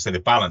 that's what I was going to say. The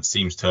balance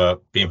seems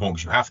to be important,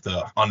 because you have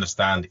to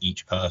understand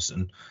each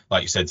person,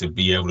 like you said, to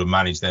be able to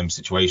manage them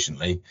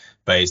situationally.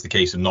 But it's the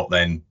case of not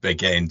then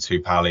getting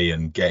too pally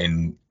and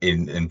getting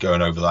in and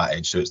going over that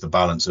edge. So it's the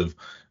balance of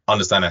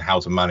understanding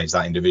how to manage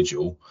that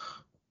individual,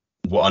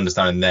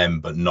 understanding them,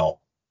 but not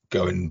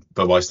going,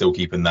 but by still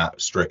keeping that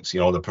strict,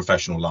 the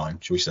professional line,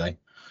 should we say?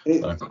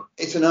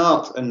 It's an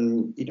art,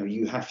 and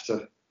you have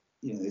to,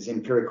 there's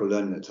empirical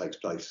learning that takes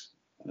place.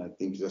 And I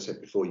think, as I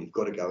said before, you've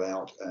got to go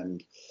out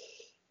and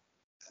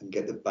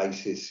get the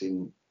basis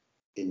in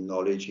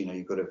knowledge.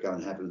 You've got to go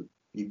and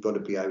you've got to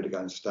be able to go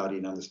and study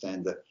and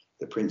understand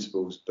the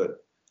principles.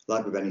 But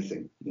like with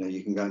anything,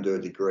 you can go and do a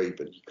degree,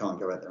 but you can't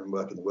go out there and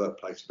work in the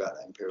workplace without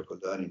that empirical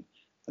learning.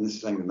 And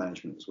it's the same with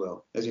management as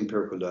well. There's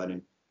empirical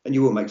learning, and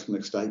you will make some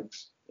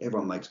mistakes.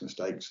 Everyone makes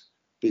mistakes,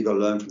 but you've got to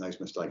learn from those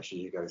mistakes as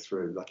you go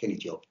through, like any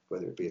job,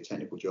 whether it be a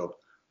technical job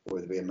or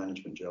whether it be a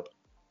management job.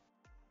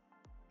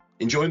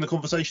 Enjoying the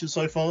conversation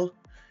so far?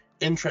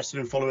 Interested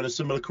in following a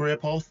similar career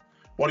path?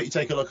 Why don't you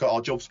take a look at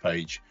our jobs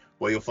page,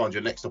 where you'll find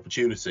your next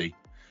opportunity.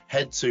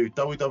 Head to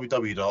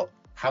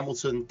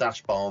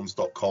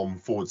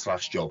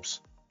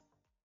www.hamilton-barnes.com/jobs.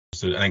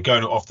 And then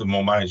going off the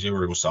more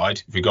managerial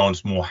side, if we go on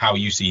to more how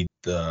you see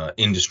the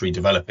industry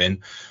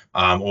developing,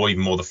 or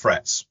even more the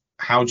threats,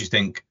 how do you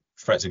think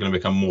threats are going to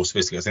become more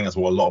sophisticated? I think that's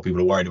what a lot of people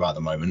are worried about at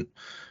the moment.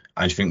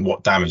 And do you think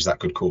what damage that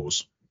could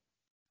cause?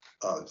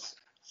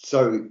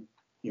 So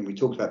we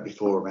talked about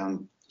before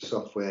around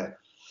software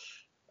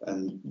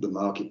and the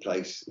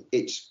marketplace.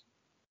 It's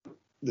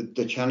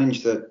the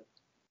challenge that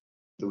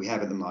we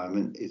have at the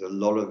moment is a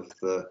lot of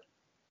the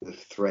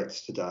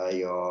threats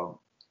today are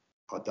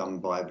done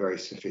by very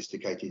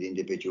sophisticated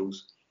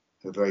individuals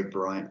who are very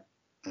bright,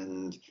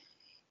 and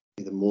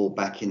the more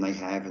backing they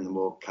have and the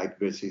more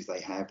capabilities they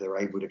have, they're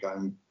able to go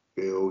and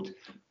build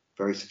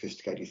very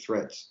sophisticated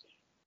threats.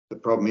 The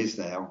problem is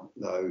now,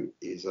 though,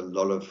 is a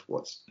lot of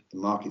the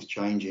market's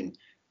changing,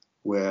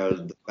 where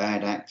the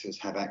bad actors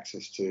have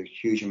access to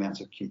huge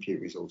amounts of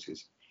compute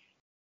resources.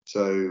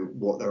 So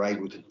what they're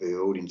able to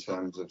build in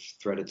terms of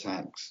threat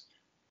attacks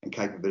and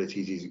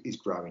capabilities is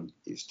growing.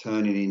 It's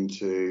turning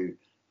into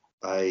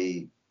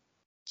a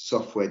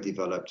software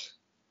developed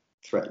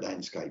threat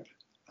landscape.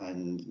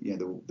 And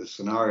the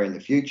scenario in the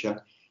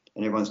future,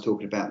 and everyone's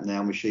talking about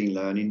now machine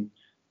learning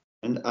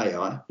and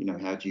AI,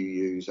 how do you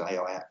use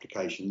AI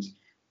applications?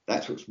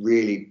 That's what's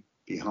really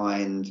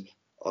behind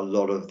a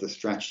lot of the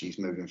strategies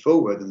moving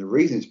forward. And the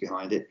reason it's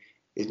behind it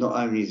is not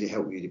only does it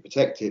help you to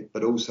protect it,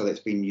 but also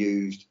it's been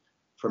used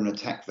from an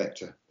attack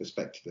vector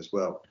perspective as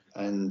well.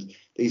 And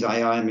these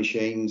AI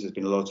machines, there's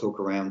been a lot of talk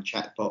around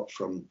chatbot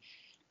from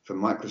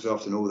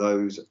Microsoft and all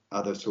those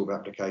other sort of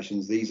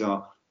applications. These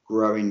are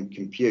growing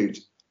compute,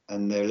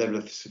 and their level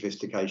of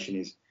sophistication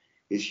is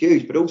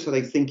huge, but also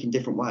they think in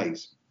different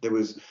ways.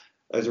 There's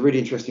a really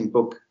interesting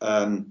book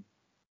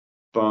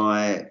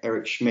by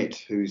Eric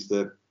Schmidt, who's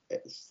the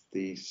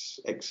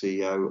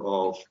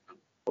ex-CEO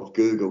of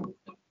Google,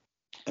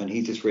 and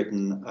he's just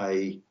written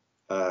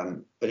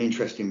an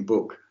interesting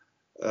book.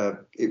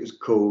 It was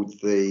called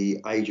The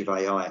Age of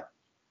AI.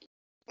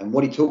 And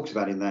what he talks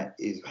about in that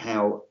is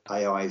how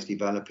AI is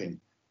developing.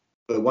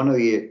 But one of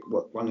the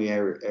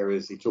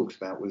areas he talks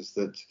about was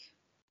that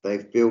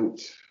they've built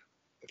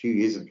a few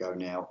years ago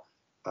now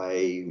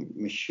a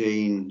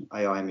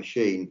AI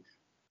machine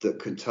that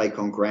could take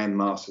on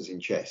grandmasters in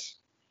chess.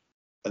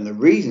 And the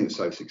reason it's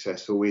so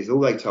successful is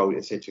all they told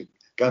it said to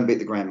go and beat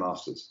the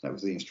grandmasters. That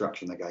was the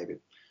instruction they gave it.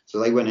 So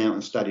they went out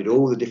and studied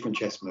all the different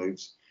chess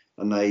moves,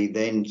 and they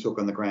then took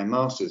on the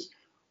grandmasters.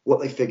 What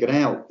they figured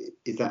out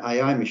is that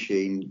AI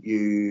machine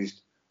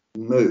used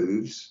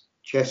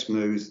chess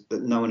moves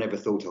that no one ever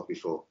thought of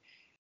before,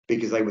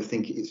 because it was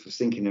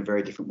thinking in a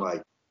very different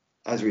way.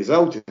 As a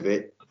result of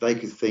it, they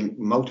could think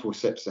multiple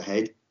steps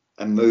ahead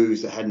and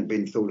moves that hadn't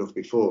been thought of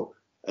before.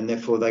 And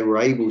therefore, they were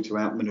able to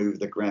outmaneuver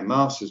the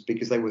grandmasters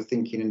because they were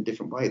thinking in a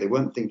different way. They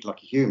weren't thinking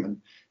like a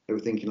human; they were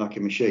thinking like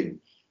a machine.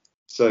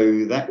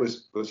 So that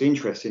was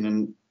interesting.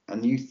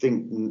 And you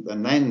think,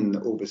 and then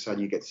all of a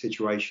sudden you get the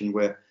situation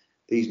where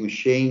these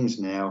machines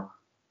now,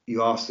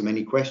 you ask them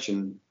any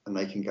question and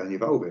they can go and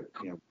evolve it.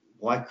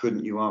 Why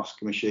couldn't you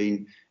ask a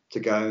machine to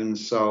go and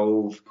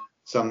solve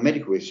some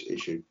medical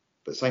issue?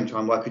 But at the same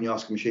time, why couldn't you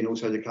ask a machine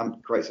also to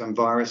create some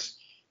virus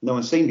no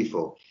one's seen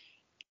before?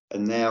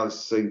 And now,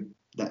 so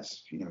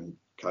that's,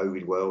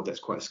 COVID world, that's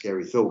quite a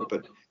scary thought.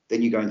 But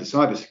then you go into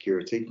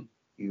cybersecurity,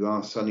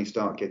 you suddenly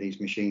start getting these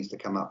machines to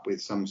come up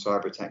with some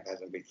cyber attack that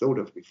hasn't been thought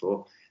of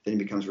before, then it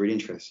becomes really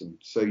interesting.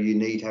 So you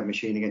need to have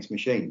machine against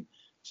machine.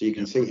 So you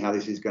can see how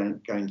this is going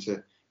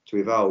to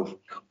evolve.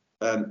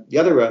 The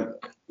other,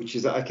 which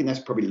is, I think that's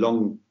probably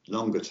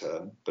longer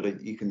term,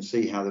 but you can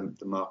see how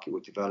the market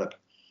will develop.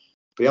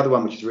 The other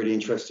one, which is really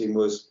interesting,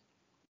 was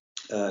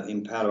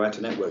in Palo Alto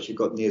Networks. You've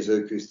got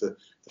Niazuk, who's the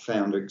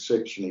founder,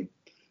 exceptionally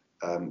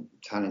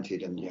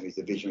talented, and he's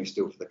the visionary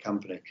still for the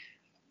company.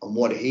 And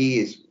what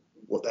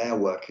they are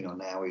working on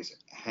now is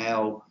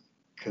how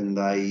can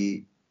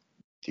they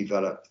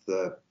develop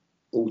the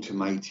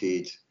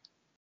automated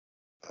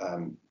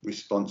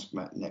response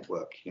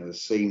network. The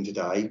SIEM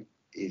today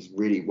is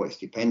really what it's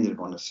dependent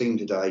upon. The SIEM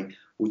today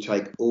will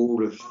take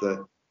all of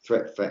the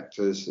threat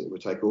factors, it will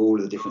take all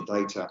of the different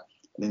data,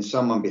 and then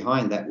someone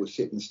behind that will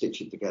sit and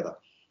stitch it together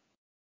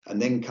and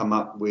then come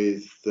up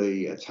with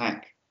the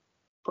attack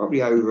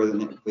probably over the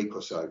next week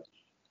or so,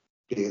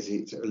 because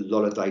it's a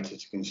lot of data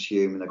to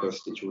consume and they've got to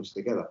stitch all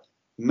together.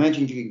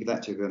 Imagine you could give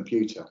that to a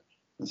computer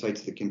and say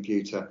to the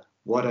computer,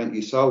 why don't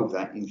you solve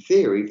that? In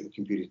theory, if the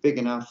computer's big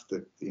enough,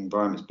 the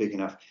environment's big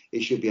enough,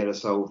 it should be able to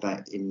solve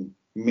that in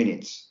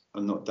minutes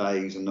and not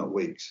days and not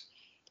weeks,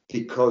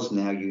 because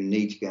now you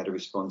need to be able to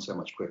respond so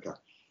much quicker.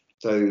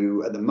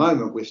 So at the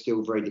moment, we're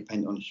still very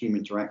dependent on human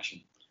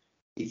interaction.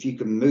 If you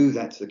can move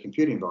that to the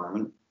computer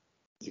environment,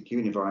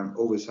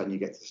 all of a sudden you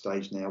get to the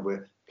stage now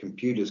where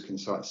computers can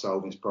start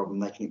solving this problem.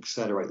 They can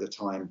accelerate the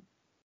time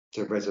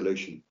to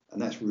resolution.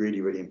 And that's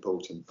really, really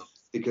important,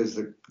 because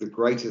the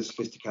greater the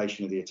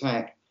sophistication of the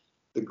attack,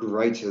 the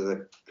greater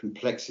the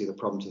complexity of the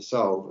problem to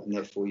solve, and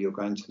therefore you're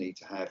going to need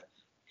to have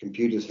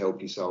computers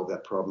help you solve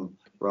that problem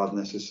rather than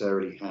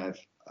necessarily have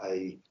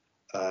a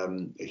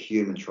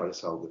human try to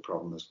solve the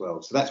problem as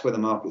well. So that's where the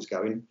market's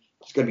going.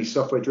 It's going to be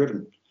software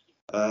driven.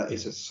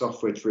 It's a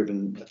software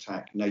driven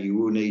attack. Now, you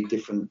will need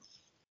different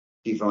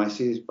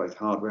devices, both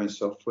hardware and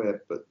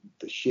software, but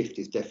the shift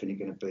is definitely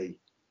going to be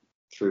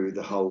through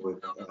the whole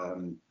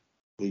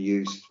the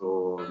use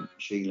for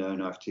machine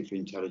learning, artificial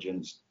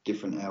intelligence,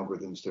 different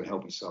algorithms to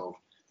help you solve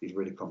these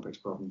really complex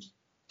problems.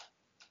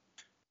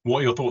 What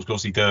are your thoughts?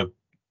 Obviously,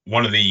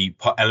 one of the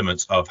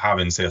elements of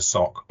having, say,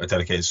 a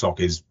dedicated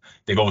SOC is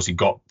they've obviously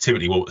got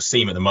typically what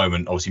SIEM at the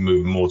moment, obviously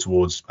moving more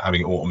towards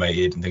having it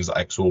automated and things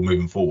like XOR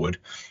moving forward.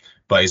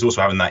 But it's also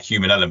having that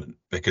human element,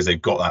 because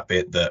they've got that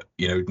bit that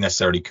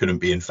necessarily couldn't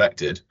be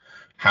infected.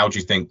 How do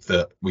you think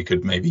that we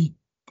could maybe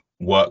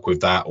work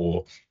with that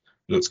or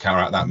look to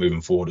counteract that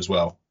moving forward as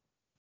well,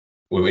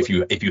 or if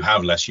you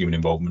have less human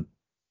involvement?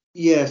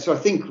 Yeah, so I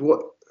think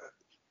the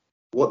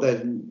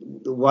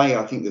way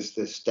I think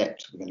the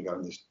steps we're going to go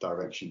in this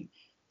direction.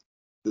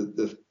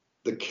 The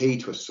the key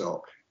to a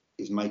SOC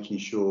is making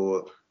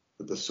sure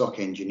that the SOC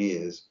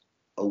engineers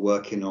are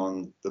working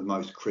on the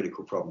most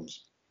critical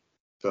problems.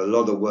 So a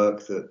lot of the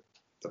work that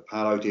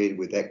Palo did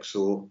with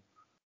XOR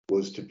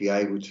was to be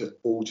able to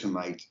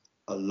automate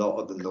a lot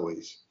of the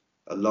noise,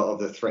 a lot of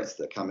the threats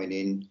that are coming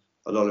in.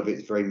 A lot of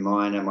it's very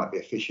minor, might be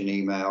a phishing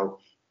email.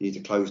 You need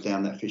to close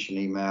down that phishing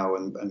email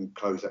and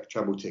close that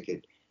trouble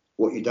ticket.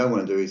 What you don't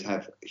want to do is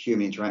have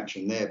human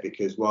interaction there,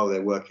 because while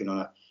they're working on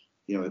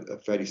a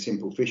fairly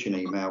simple phishing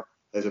email,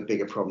 there's a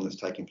bigger problem that's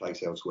taking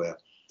place elsewhere.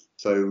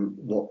 So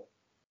what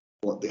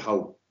the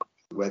whole,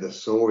 where the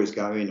SAW is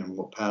going and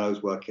what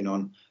Palo's working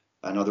on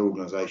and other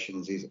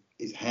organizations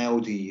is how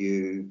do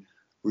you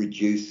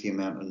reduce the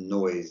amount of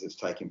noise that's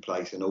taking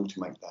place and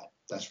automate that?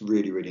 That's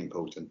really, really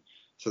important.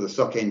 So the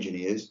SOC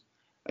engineers,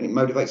 and it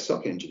motivates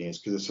SOC engineers,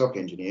 because the SOC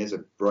engineers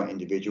are bright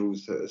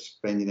individuals that are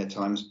spending their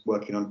time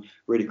working on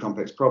really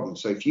complex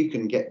problems. So if you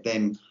can get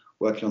them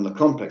working on the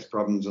complex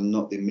problems and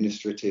not the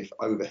administrative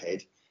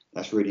overhead,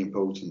 that's really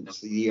important.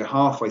 So you're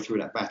halfway through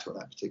that battle at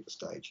that particular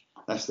stage.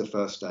 That's the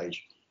first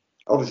stage.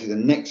 Obviously, the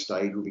next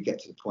stage will be get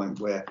to the point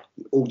where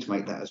you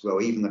automate that as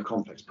well. Even the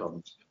complex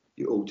problems,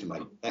 you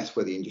automate. That's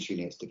where the industry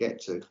needs to get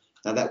to.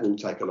 Now, that will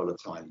take a lot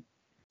of time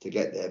to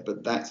get there,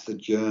 but that's the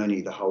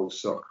journey the whole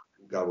SOC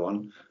will go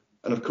on.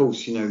 And of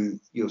course,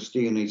 you'll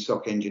still need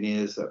SOC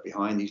engineers that are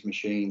behind these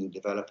machines and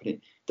developing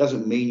it.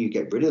 Doesn't mean you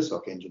get rid of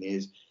SOC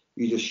engineers.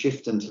 You just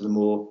shift them to the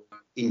more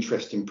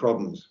interesting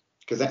problems,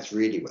 because that's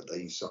really what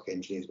these SOC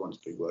engineers want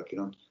to be working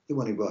on. They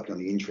want to be working on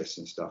the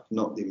interesting stuff,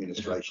 not the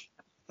administration.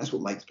 That's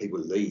what makes people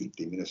leave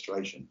the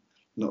administration,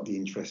 not the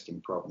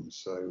interesting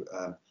problems. So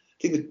I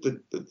think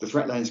the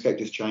threat landscape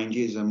just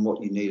changes, and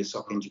what you need a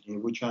SOC engineer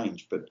will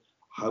change. But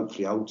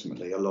hopefully,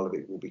 ultimately, a lot of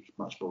it will be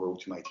much more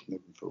automated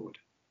moving forward.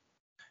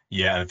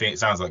 Yeah, and I think it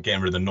sounds like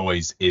getting rid of the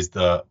noise is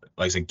like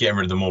I said, getting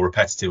rid of the more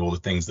repetitive, or the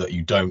things that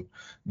you do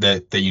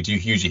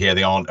usually hear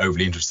they aren't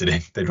overly interested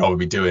in. They'd rather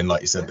be doing,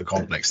 like you said, the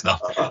complex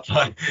stuff.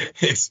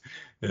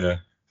 Yeah.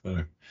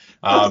 So,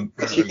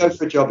 you go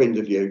for a job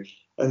interview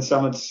and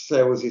someone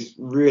sells this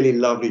really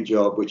lovely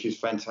job, which is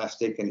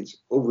fantastic, and it's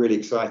all really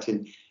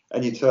exciting,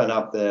 and you turn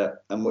up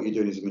there and what you're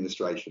doing is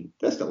administration.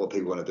 That's not what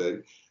people want to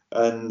do.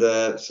 And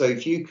so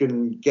if you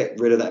can get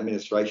rid of that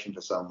administration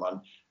for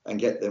someone and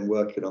get them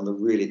working on the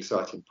really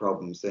exciting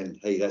problems, then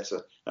hey, that's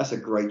a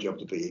great job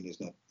to be in,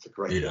 isn't it? It's a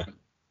great job.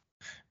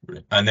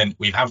 And then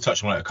we have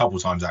touched on it a couple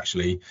of times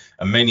actually,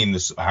 and many in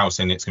this house,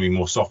 and it's going to be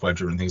more software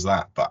driven, things like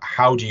that. But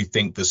how do you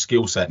think the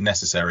skill set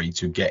necessary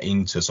to get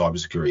into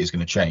cybersecurity is going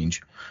to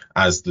change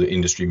as the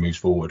industry moves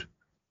forward?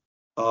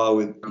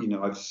 Oh,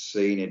 I've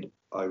seen it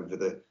over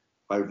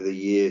the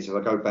years. If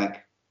I go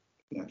back,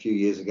 a few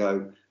years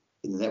ago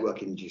in the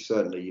network industry,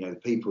 certainly, the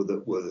people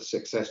that were the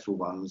successful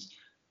ones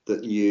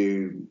that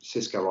knew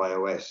Cisco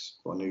IOS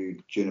or knew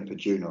Juniper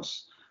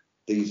Junos,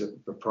 these are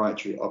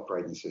proprietary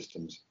operating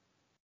systems.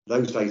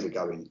 Those days are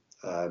going.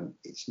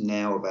 It's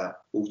now about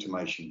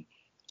automation.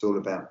 It's all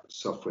about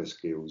software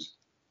skills.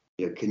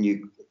 Can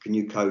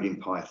you code in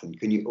Python?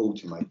 Can you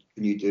automate?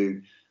 Can you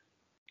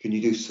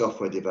do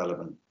software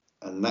development?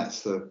 And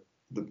that's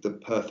the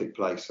perfect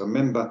place. I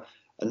remember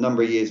a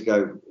number of years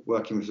ago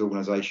working with this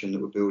organisation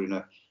that were building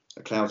a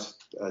cloud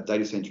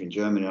data center in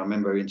Germany. I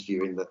remember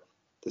interviewing the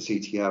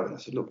CTO, and I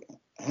said, "Look,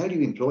 how do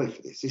you employ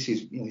for this? This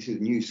is a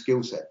new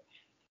skill set."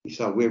 He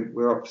said,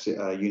 "We're opposite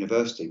a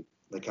university.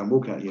 They come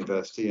walking out of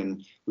university,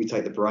 and we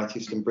take the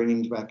brightest and bring them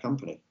into our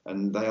company,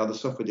 and they are the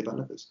software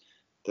developers."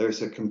 There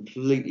is a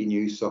completely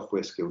new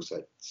software skill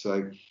set.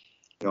 So,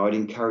 I'd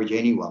encourage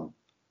anyone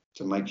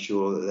to make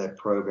sure that their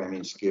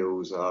programming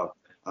skills are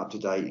up to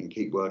date and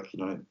keep working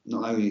on it.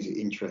 Not only is it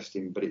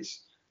interesting, but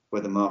it's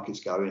where the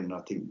market's going. And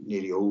I think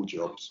nearly all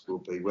jobs will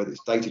be, whether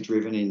it's data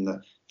driven in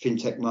the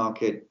fintech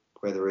market,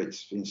 whether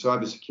it's in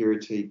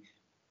cybersecurity,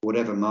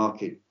 whatever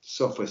market,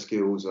 software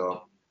skills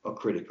are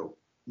critical,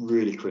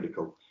 really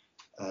critical.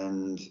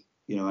 And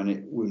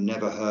it will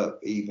never hurt,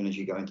 even as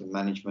you go into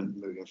management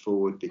moving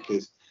forward,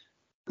 because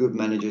good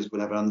managers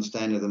will have an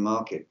understanding of the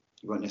market.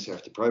 You won't necessarily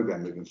have to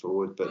program moving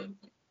forward, but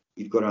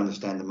you've got to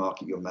understand the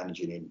market you're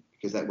managing in,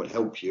 because that will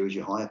help you as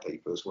you hire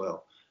people as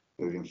well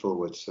moving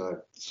forward. So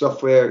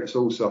software, it's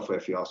all software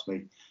if you ask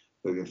me,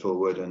 moving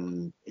forward,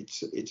 and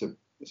it's a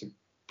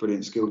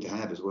brilliant skill to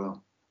have as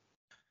well.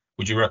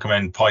 Would you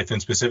recommend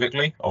Python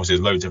specifically? Obviously,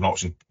 there's loads of different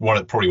options.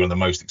 Probably one of the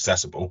most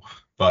accessible,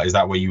 but is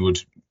that where you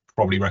would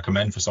probably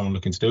recommend for someone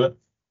looking to do it?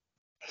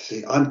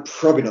 See, I'm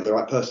probably not the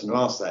right person to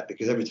ask that,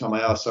 because every time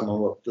I ask someone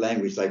what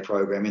language they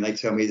program in, they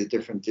tell me the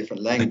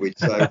different language.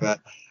 So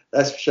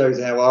that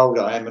shows how old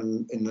I am,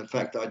 and in the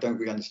fact that I don't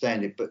really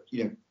understand it. But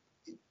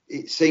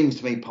it seems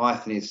to me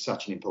Python is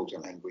such an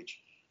important language.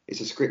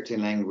 It's a scripting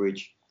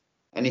language,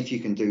 and if you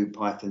can do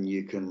Python,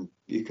 you can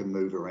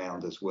move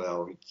around as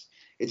well.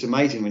 It's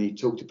amazing when you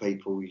talk to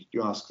people,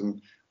 you ask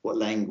them what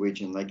language,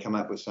 and they come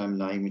up with some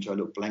name which I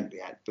look blankly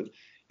at, but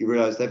you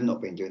realise they've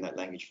not been doing that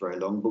language very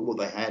long. But what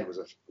they had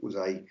was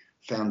a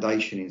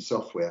foundation in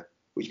software,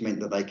 which meant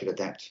that they could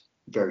adapt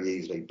very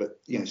easily. But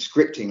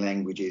scripting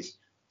languages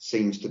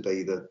seems to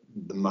be the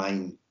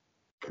main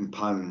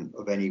component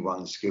of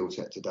anyone's skill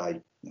set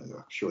today.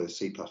 I'm sure there's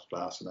C++ and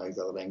those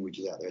other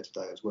languages out there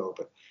today as well,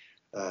 but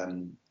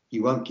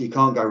you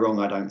can't go wrong,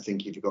 I don't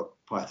think, if you've got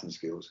Python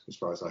skills, as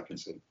far as I can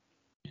see.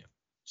 Yeah.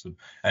 So,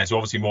 and it's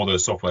obviously more the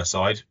software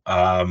side,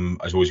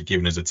 as always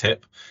given as a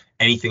tip.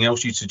 Anything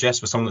else you'd suggest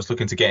for someone that's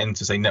looking to get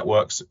into, say,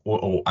 networks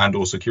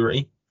or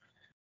security?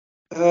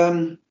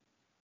 No,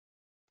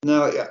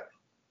 yeah,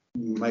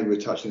 maybe we'll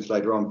touch on this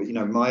later on,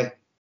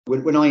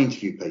 but when I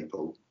interview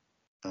people,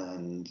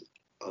 and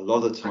a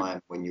lot of the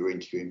time when you're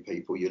interviewing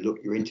people,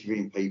 you're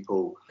interviewing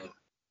people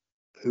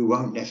who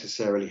won't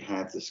necessarily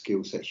have the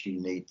skill sets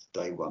you need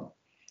day one.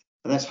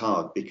 And that's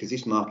hard because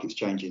this market's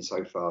changing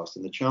so fast,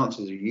 and the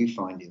chances of you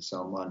finding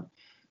someone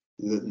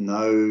that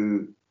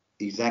know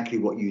exactly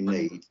what you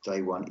need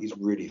day one is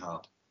really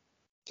hard.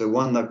 So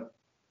one of the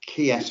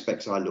key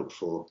aspects I look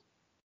for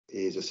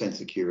is a sense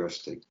of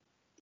curiosity.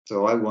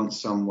 So I want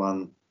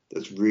someone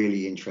that's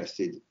really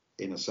interested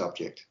in a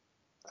subject.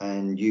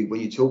 And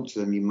when you talk to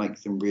them, they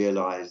make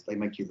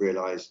you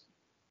realize,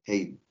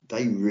 hey,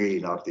 they really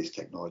love this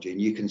technology,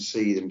 and you can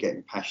see them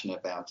getting passionate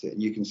about it,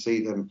 and you can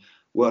see them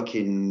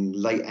working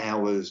late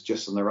hours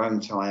just on their own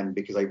time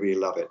because they really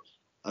love it.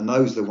 And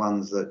those are the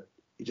ones that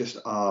just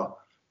are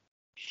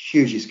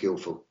hugely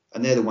skillful,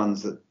 and they're the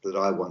ones that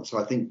I want. So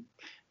I think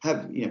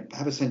have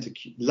a sense of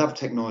love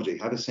technology,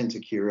 have a sense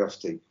of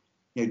curiosity,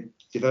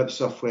 develop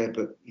software,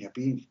 but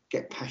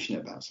get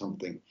passionate about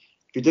something.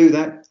 If you do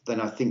that, then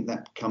I think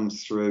that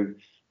comes through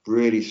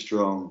really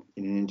strong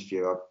in an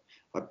interview.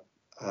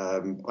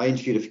 I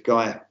interviewed a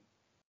guy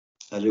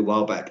a little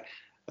while back.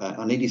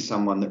 I needed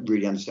someone that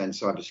really understands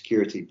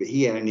cybersecurity, but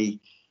he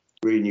only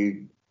really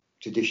knew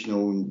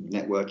traditional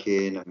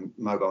networking and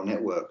mobile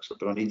networks.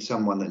 But I need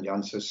someone that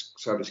understood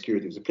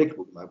cybersecurity was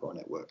applicable to mobile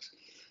networks.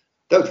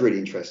 That was really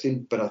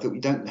interesting, but I thought we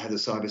don't have the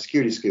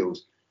cybersecurity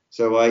skills.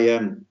 So I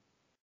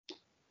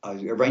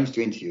arranged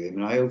to interview him,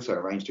 and I also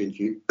arranged to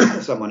interview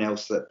someone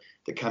else that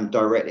came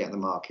directly out of the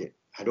market,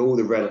 had all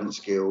the relevant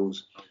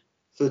skills.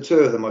 So the two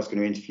of them I was going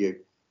to interview.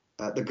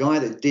 The guy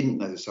that didn't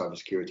know the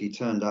cybersecurity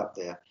turned up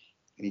there,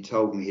 and he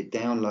told me he'd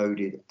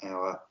downloaded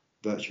our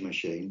virtual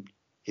machine,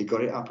 he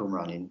got it up and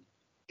running,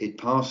 he'd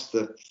passed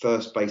the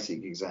first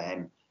basic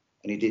exam,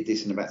 and he did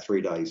this in about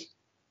 3 days.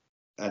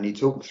 And he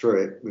talked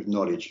through it with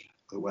knowledge.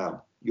 I thought,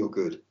 wow, you're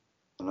good.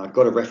 And I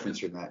got a reference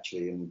from him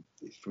actually, and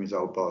from his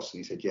old boss,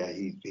 and he said, yeah,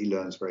 he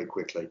learns very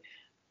quickly.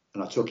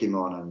 And I took him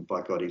on, and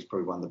by God, he's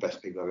probably one of the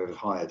best people I've ever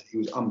hired. He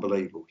was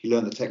unbelievable. He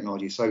learned the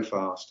technology so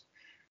fast,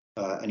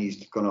 and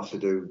he's gone off to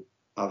do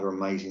other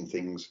amazing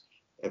things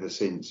ever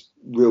since.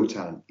 Real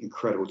talent,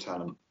 incredible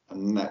talent.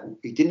 And that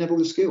he didn't have all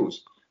the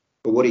skills,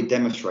 but what he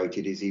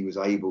demonstrated is he was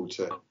able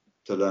to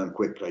learn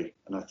quickly.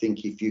 And I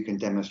think if you can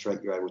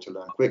demonstrate you're able to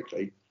learn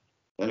quickly,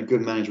 then a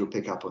good manager will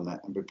pick up on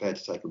that and prepare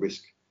to take a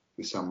risk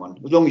with someone,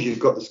 as long as you've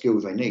got the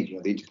skills they need,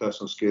 the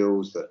interpersonal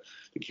skills, the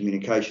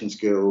communication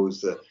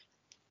skills, the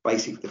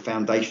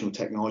foundational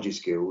technology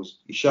skills.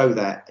 You show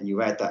that and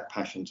you add that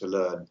passion to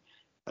learn,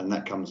 and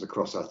that comes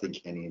across, I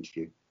think, in any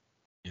interview.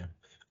 Yeah,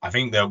 I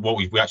think that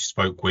we actually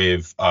spoke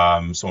with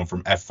someone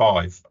from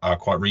F5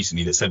 quite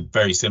recently that said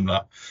very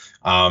similar.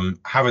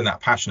 Having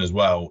that passion as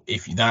well,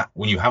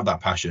 when you have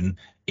that passion,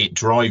 it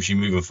drives you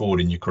moving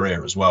forward in your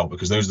career as well,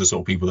 because those are the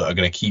sort of people that are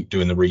going to keep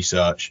doing the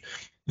research.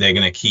 They're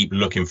going to keep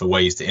looking for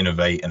ways to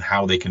innovate and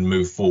how they can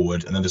move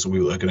forward, and then there's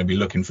people that are going to be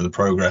looking for the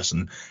progress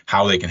and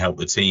how they can help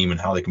the team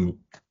and how they can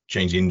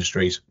change the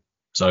industries.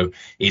 So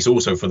it's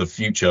also for the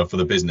future, for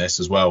the business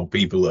as well,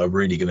 people that are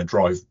really going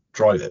to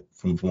drive it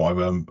from what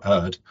I've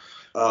heard.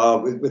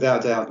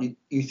 Without doubt.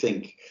 You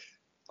think,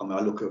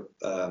 I look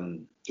at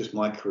just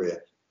my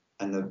career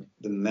and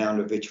the amount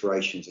of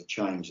iterations of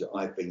change that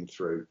I've been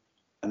through,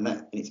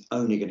 and it's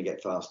only going to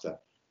get faster.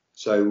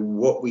 So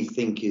what we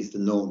think is the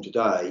norm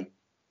today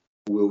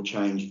will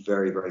change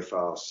very, very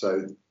fast.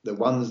 So the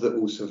ones that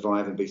will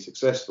survive and be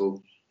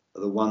successful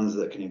are the ones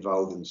that can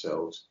evolve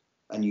themselves,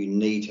 and you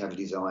need to have a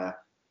desire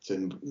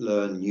to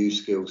learn new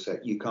skill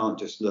set. You can't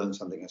just learn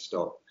something and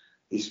stop.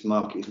 This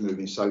market is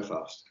moving so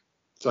fast.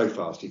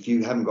 If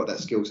you haven't got that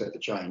skill set to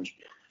change,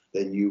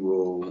 then you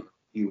will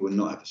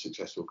not have a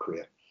successful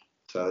career.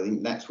 So I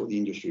think that's what the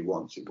industry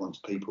wants. It wants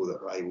people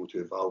that are able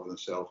to evolve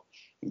themselves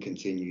and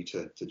continue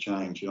to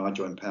change. I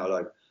joined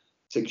Palo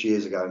 6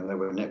 years ago, and they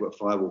were a network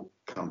firewall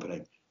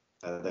company.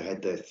 They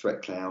had their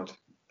threat cloud,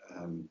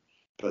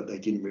 but they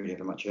didn't really have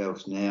much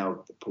else.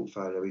 Now the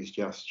portfolio is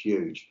just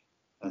huge,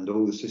 and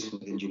all the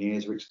systems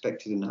engineers are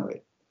expected to know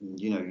it.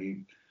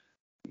 And,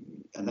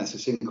 and that's a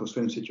sink or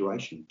swim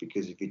situation,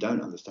 because if you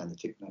don't understand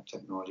the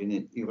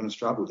technology, you're going to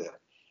struggle there.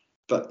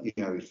 But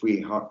if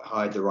we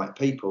hired the right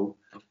people,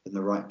 then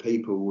the right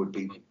people would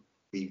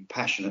be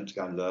passionate to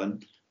go and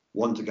learn,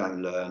 want to go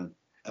and learn,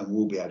 and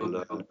we'll be able to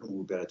learn, and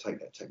we'll be able to take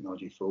that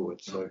technology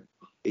forward. So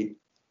it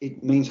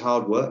means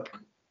hard work,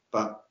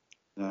 but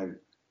by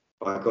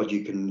God,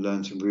 you can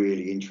learn some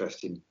really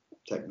interesting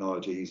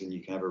technologies, and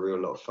you can have a real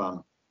lot of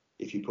fun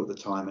if you put the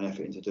time and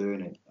effort into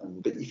doing it.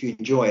 But if you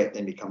enjoy it,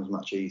 then it becomes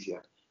much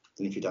easier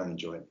than if you don't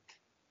enjoy it.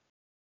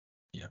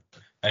 Yeah,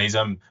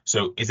 And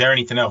so is there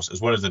anything else as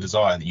well as the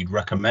desire that you'd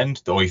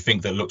recommend or you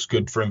think that looks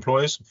good for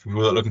employers, for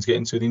people that are looking to get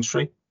into the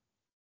industry?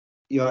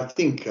 Yeah, I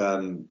think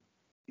I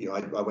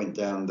went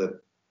down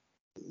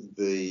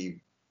the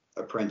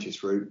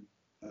apprentice route.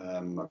 I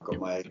got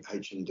my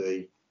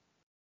HNC,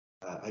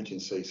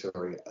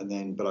 sorry,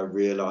 but I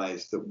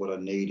realised that what I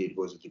needed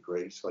was a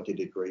degree, so I did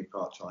a degree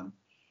part time.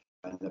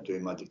 I ended up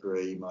doing my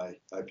degree, my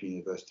Open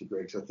University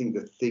degree. So I think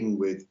the thing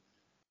with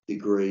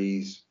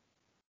degrees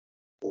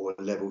or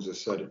levels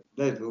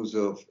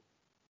of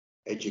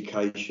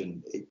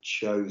education, it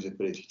shows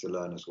ability to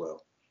learn as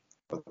well.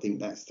 I think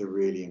that's the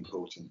really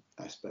important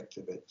aspect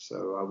of it.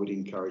 So I would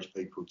encourage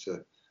people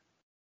to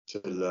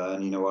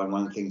learn.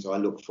 One of the things I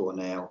look for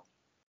now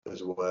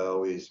as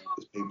well is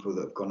people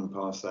that have gone and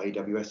passed the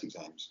AWS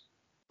exams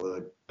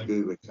or the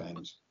Google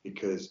exams,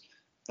 because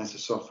that's a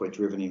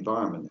software-driven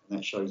environment, and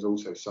that shows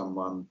also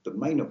someone that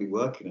may not be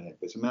working in it.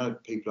 But it's the amount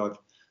of people I've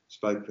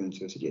spoken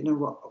to said, you know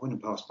what, I went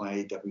and passed my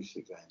AWS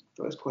exam.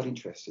 That was quite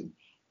interesting.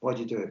 Why'd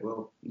you do it?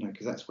 Well,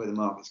 because that's where the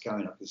market's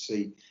going. I can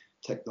see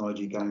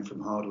technology going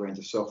from hardware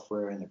into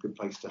software, and a good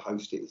place to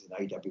host it is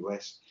in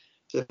AWS.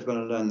 So they're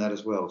going to learn that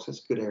as well. So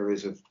it's good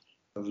areas of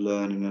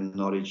learning and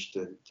knowledge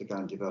to go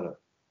and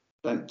develop.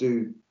 Don't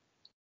do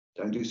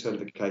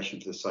certification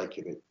for the sake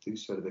of it. Do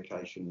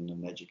certification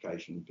and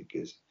education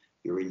because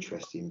you're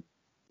interested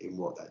in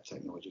what that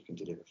technology can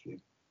deliver for you.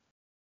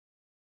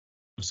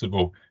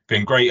 Well,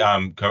 been great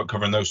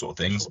covering those sort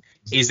of things.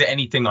 Is there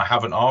anything I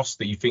haven't asked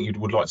that you think you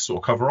would like to sort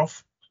of cover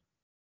off?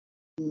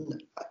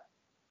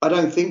 I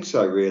don't think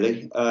so,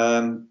 really.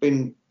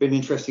 Been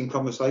interesting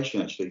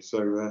conversation actually.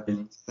 So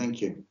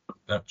thank you.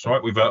 That's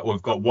right. We've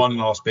got one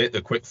last bit,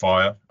 the quick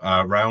fire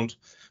round.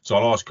 So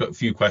I'll ask a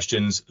few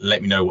questions.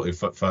 Let me know what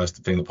the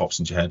first thing that pops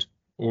into your head.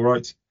 All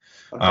right.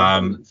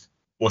 Okay.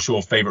 What's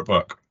your favourite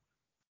book?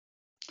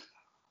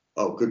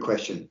 Oh, good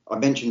question. I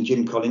mentioned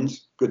Jim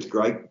Collins. Good to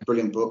Great,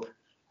 brilliant book.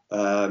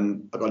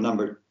 I've got a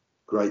number of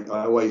great.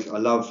 I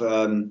love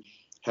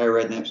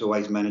Harry Redknapp's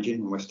Always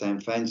Managing. I'm a West Ham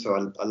fan,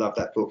 so I love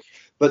that book.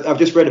 But I've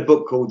just read a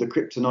book called The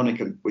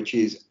Kryptonomicon, which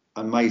is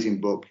an amazing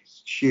book.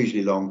 It's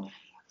hugely long,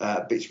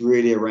 but it's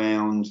really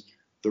around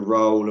the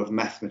role of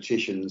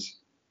mathematicians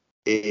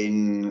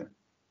in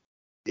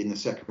the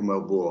Second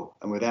World War.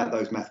 And without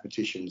those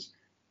mathematicians,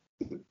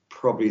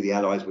 probably the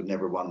Allies would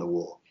never have won the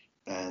war.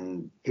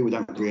 And people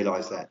don't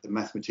realise that the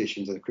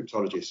mathematicians and the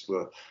cryptologists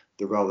were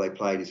the role they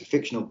played. It's a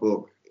fictional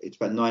book. It's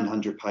about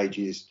 900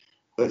 pages,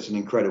 but it's an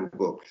incredible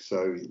book.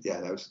 So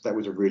yeah, that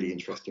was a really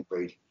interesting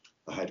read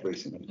I had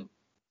recently.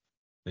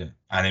 Yeah.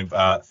 And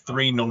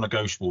three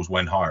non-negotiables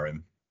when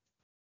hiring.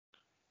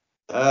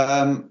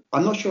 I'm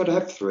not sure I'd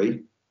have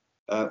three.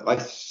 I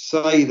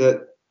say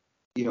that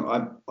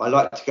I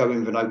like to go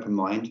in with an open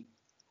mind.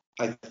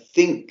 I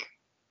think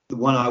the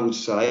one I would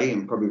say,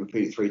 and probably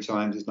repeat it 3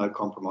 times, is no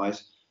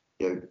compromise.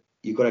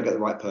 You've got to get the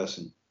right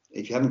person.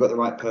 If you haven't got the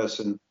right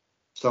person,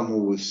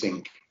 someone will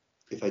sink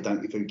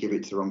if you give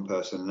it to the wrong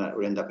person, and that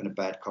will end up in a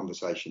bad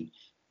conversation.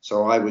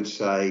 So I would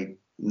say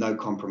no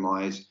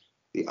compromise.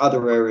 The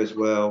other area as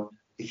well,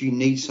 if you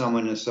need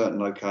someone in a certain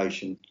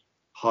location,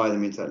 hire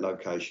them into that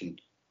location.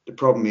 The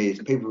problem is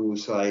people will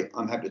say,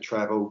 I'm happy to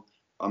travel,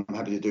 I'm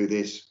happy to do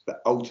this,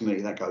 but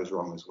ultimately that goes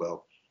wrong as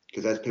well.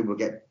 Because as people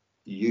get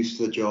used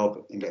to the job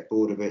and get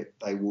bored of it,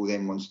 they will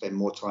then want to spend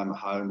more time at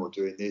home or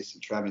doing this,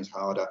 and traveling's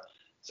harder.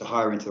 So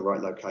hire into the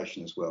right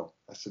location as well.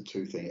 That's the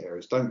 2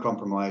 areas. Don't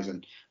compromise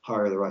and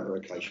hire the right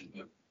location.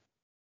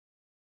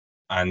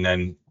 And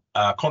then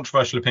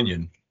controversial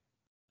opinion.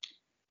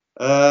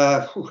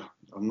 I'm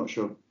not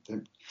sure.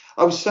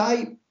 I would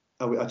say,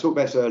 I talked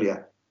about this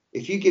earlier,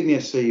 if you give me a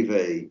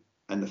CV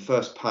and the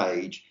first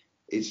page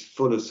is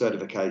full of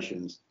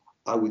certifications,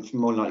 I would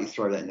more likely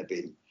throw that in the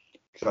bin.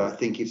 Because I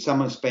think if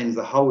someone spends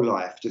the whole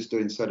life just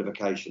doing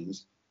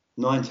certifications,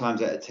 9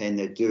 times out of 10,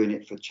 they're doing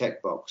it for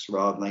checkbox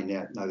rather than they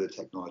know the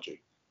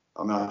technology.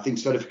 I mean, I think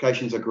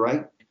certifications are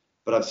great,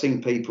 but I've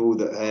seen people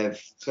that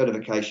have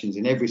certifications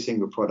in every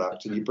single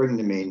product, and you bring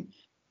them in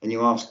and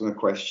you ask them a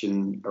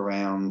question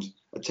around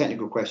a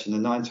technical question,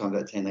 and 9 times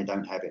out of 10, they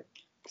don't have it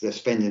because they're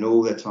spending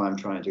all their time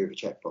trying to do it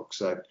for checkbox.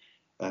 So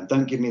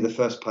don't give me the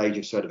first page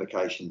of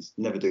certifications.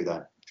 Never do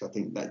that, because I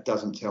think that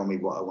doesn't tell me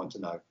what I want to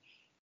know.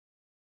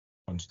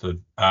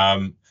 Understood.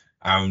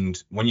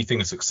 And when you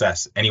think of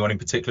success, anyone in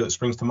particular that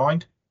springs to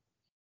mind?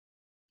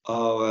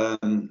 I've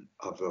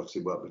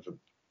obviously worked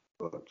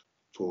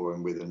for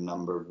and with a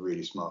number of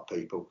really smart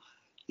people.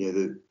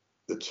 The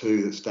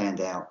 2 that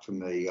stand out for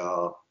me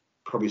are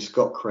probably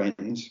Scott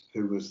Krenz,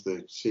 who was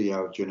the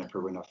CEO of Juniper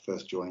when I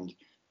first joined,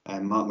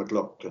 and Mark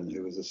McLaughlin,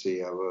 who was the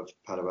CEO of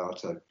Palo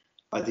Alto.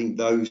 I think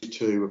those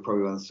 2 are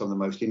probably some of the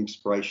most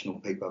inspirational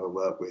people I've ever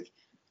worked with.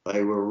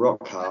 They were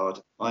rock hard,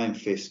 iron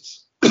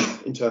fists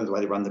in terms of the way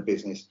they run the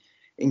business,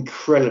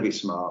 incredibly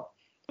smart,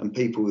 and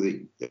people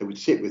that would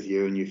sit with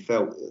you and you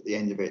felt at the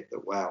end of it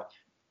that, wow,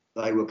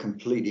 they were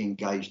completely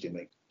engaged in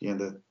me.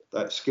 The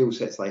skill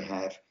sets they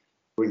have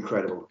were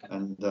incredible.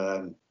 And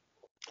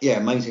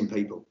amazing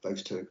people,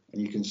 those 2.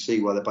 And you can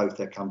see why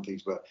their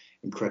companies were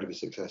incredibly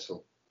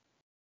successful.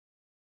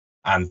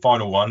 And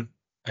final one,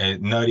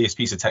 nerdiest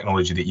piece of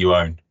technology that you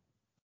own.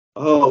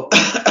 Oh,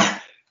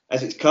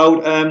 as it's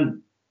cold, I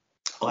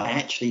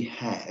actually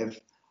have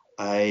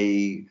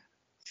a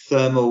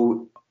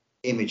thermal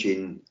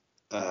imaging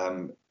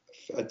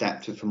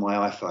adapter for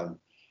my iPhone,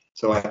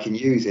 so I can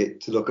use it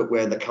to look at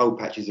where the cold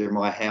patches are in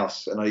my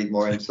house and I need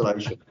more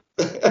insulation.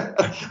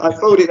 I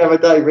bought it the other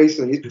day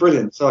recently. It's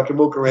brilliant, so I can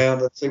walk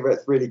around and see where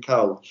it's really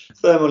cold.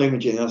 Thermal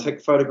imaging, and I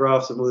take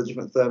photographs of all the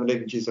different thermal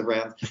images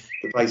around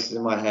the places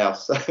in my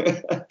house. So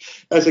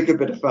that's a good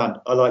bit of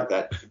fun. I like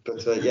that.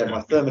 But yeah,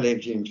 my thermal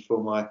imaging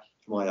for my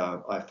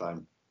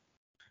iPhone.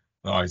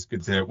 Nice,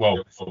 good to hear.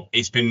 Well,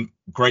 it's been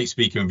great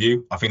speaking with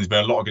you. I think there's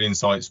been a lot of good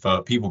insights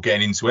for people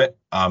getting into it,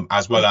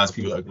 as well as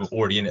people that are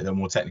already in it, that are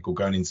more technical,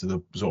 going into the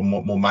sort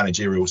of more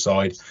managerial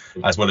side,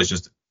 as well as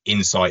just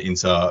insight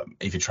into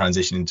if you're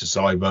transitioning to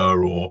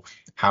cyber or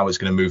how it's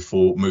going to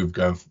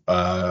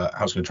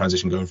how it's going to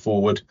transition going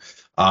forward.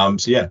 So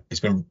yeah,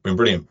 it's been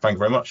brilliant. Thank you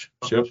very much.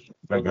 Sure.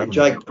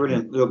 Jake,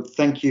 brilliant. Look,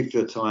 thank you for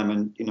your time.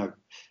 And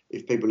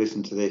if people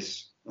listen to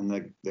this and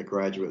they're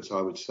graduates,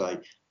 I would say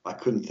I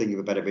couldn't think of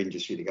a better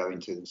industry to go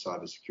into than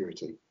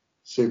cybersecurity.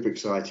 Super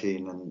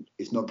exciting, and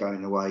it's not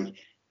going away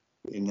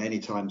in any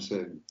time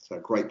soon. So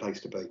great place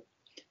to be.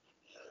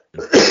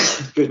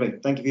 Excuse me.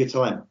 Thank you for your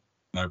time.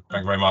 No,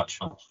 thank you very much.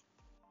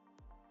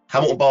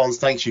 Hamilton Barnes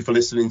thanks you for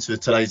listening to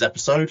today's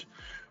episode.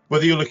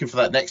 Whether you're looking for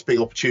that next big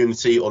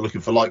opportunity or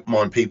looking for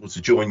like-minded people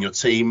to join your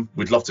team,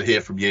 we'd love to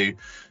hear from you.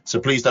 So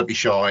please don't be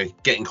shy.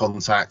 Get in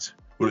contact.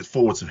 We look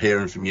forward to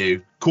hearing from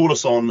you. Call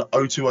us on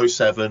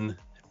 0207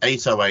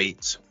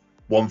 808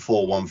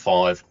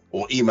 1415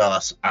 or email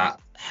us at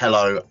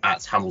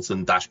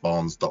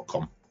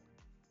hello@hamilton-barnes.com.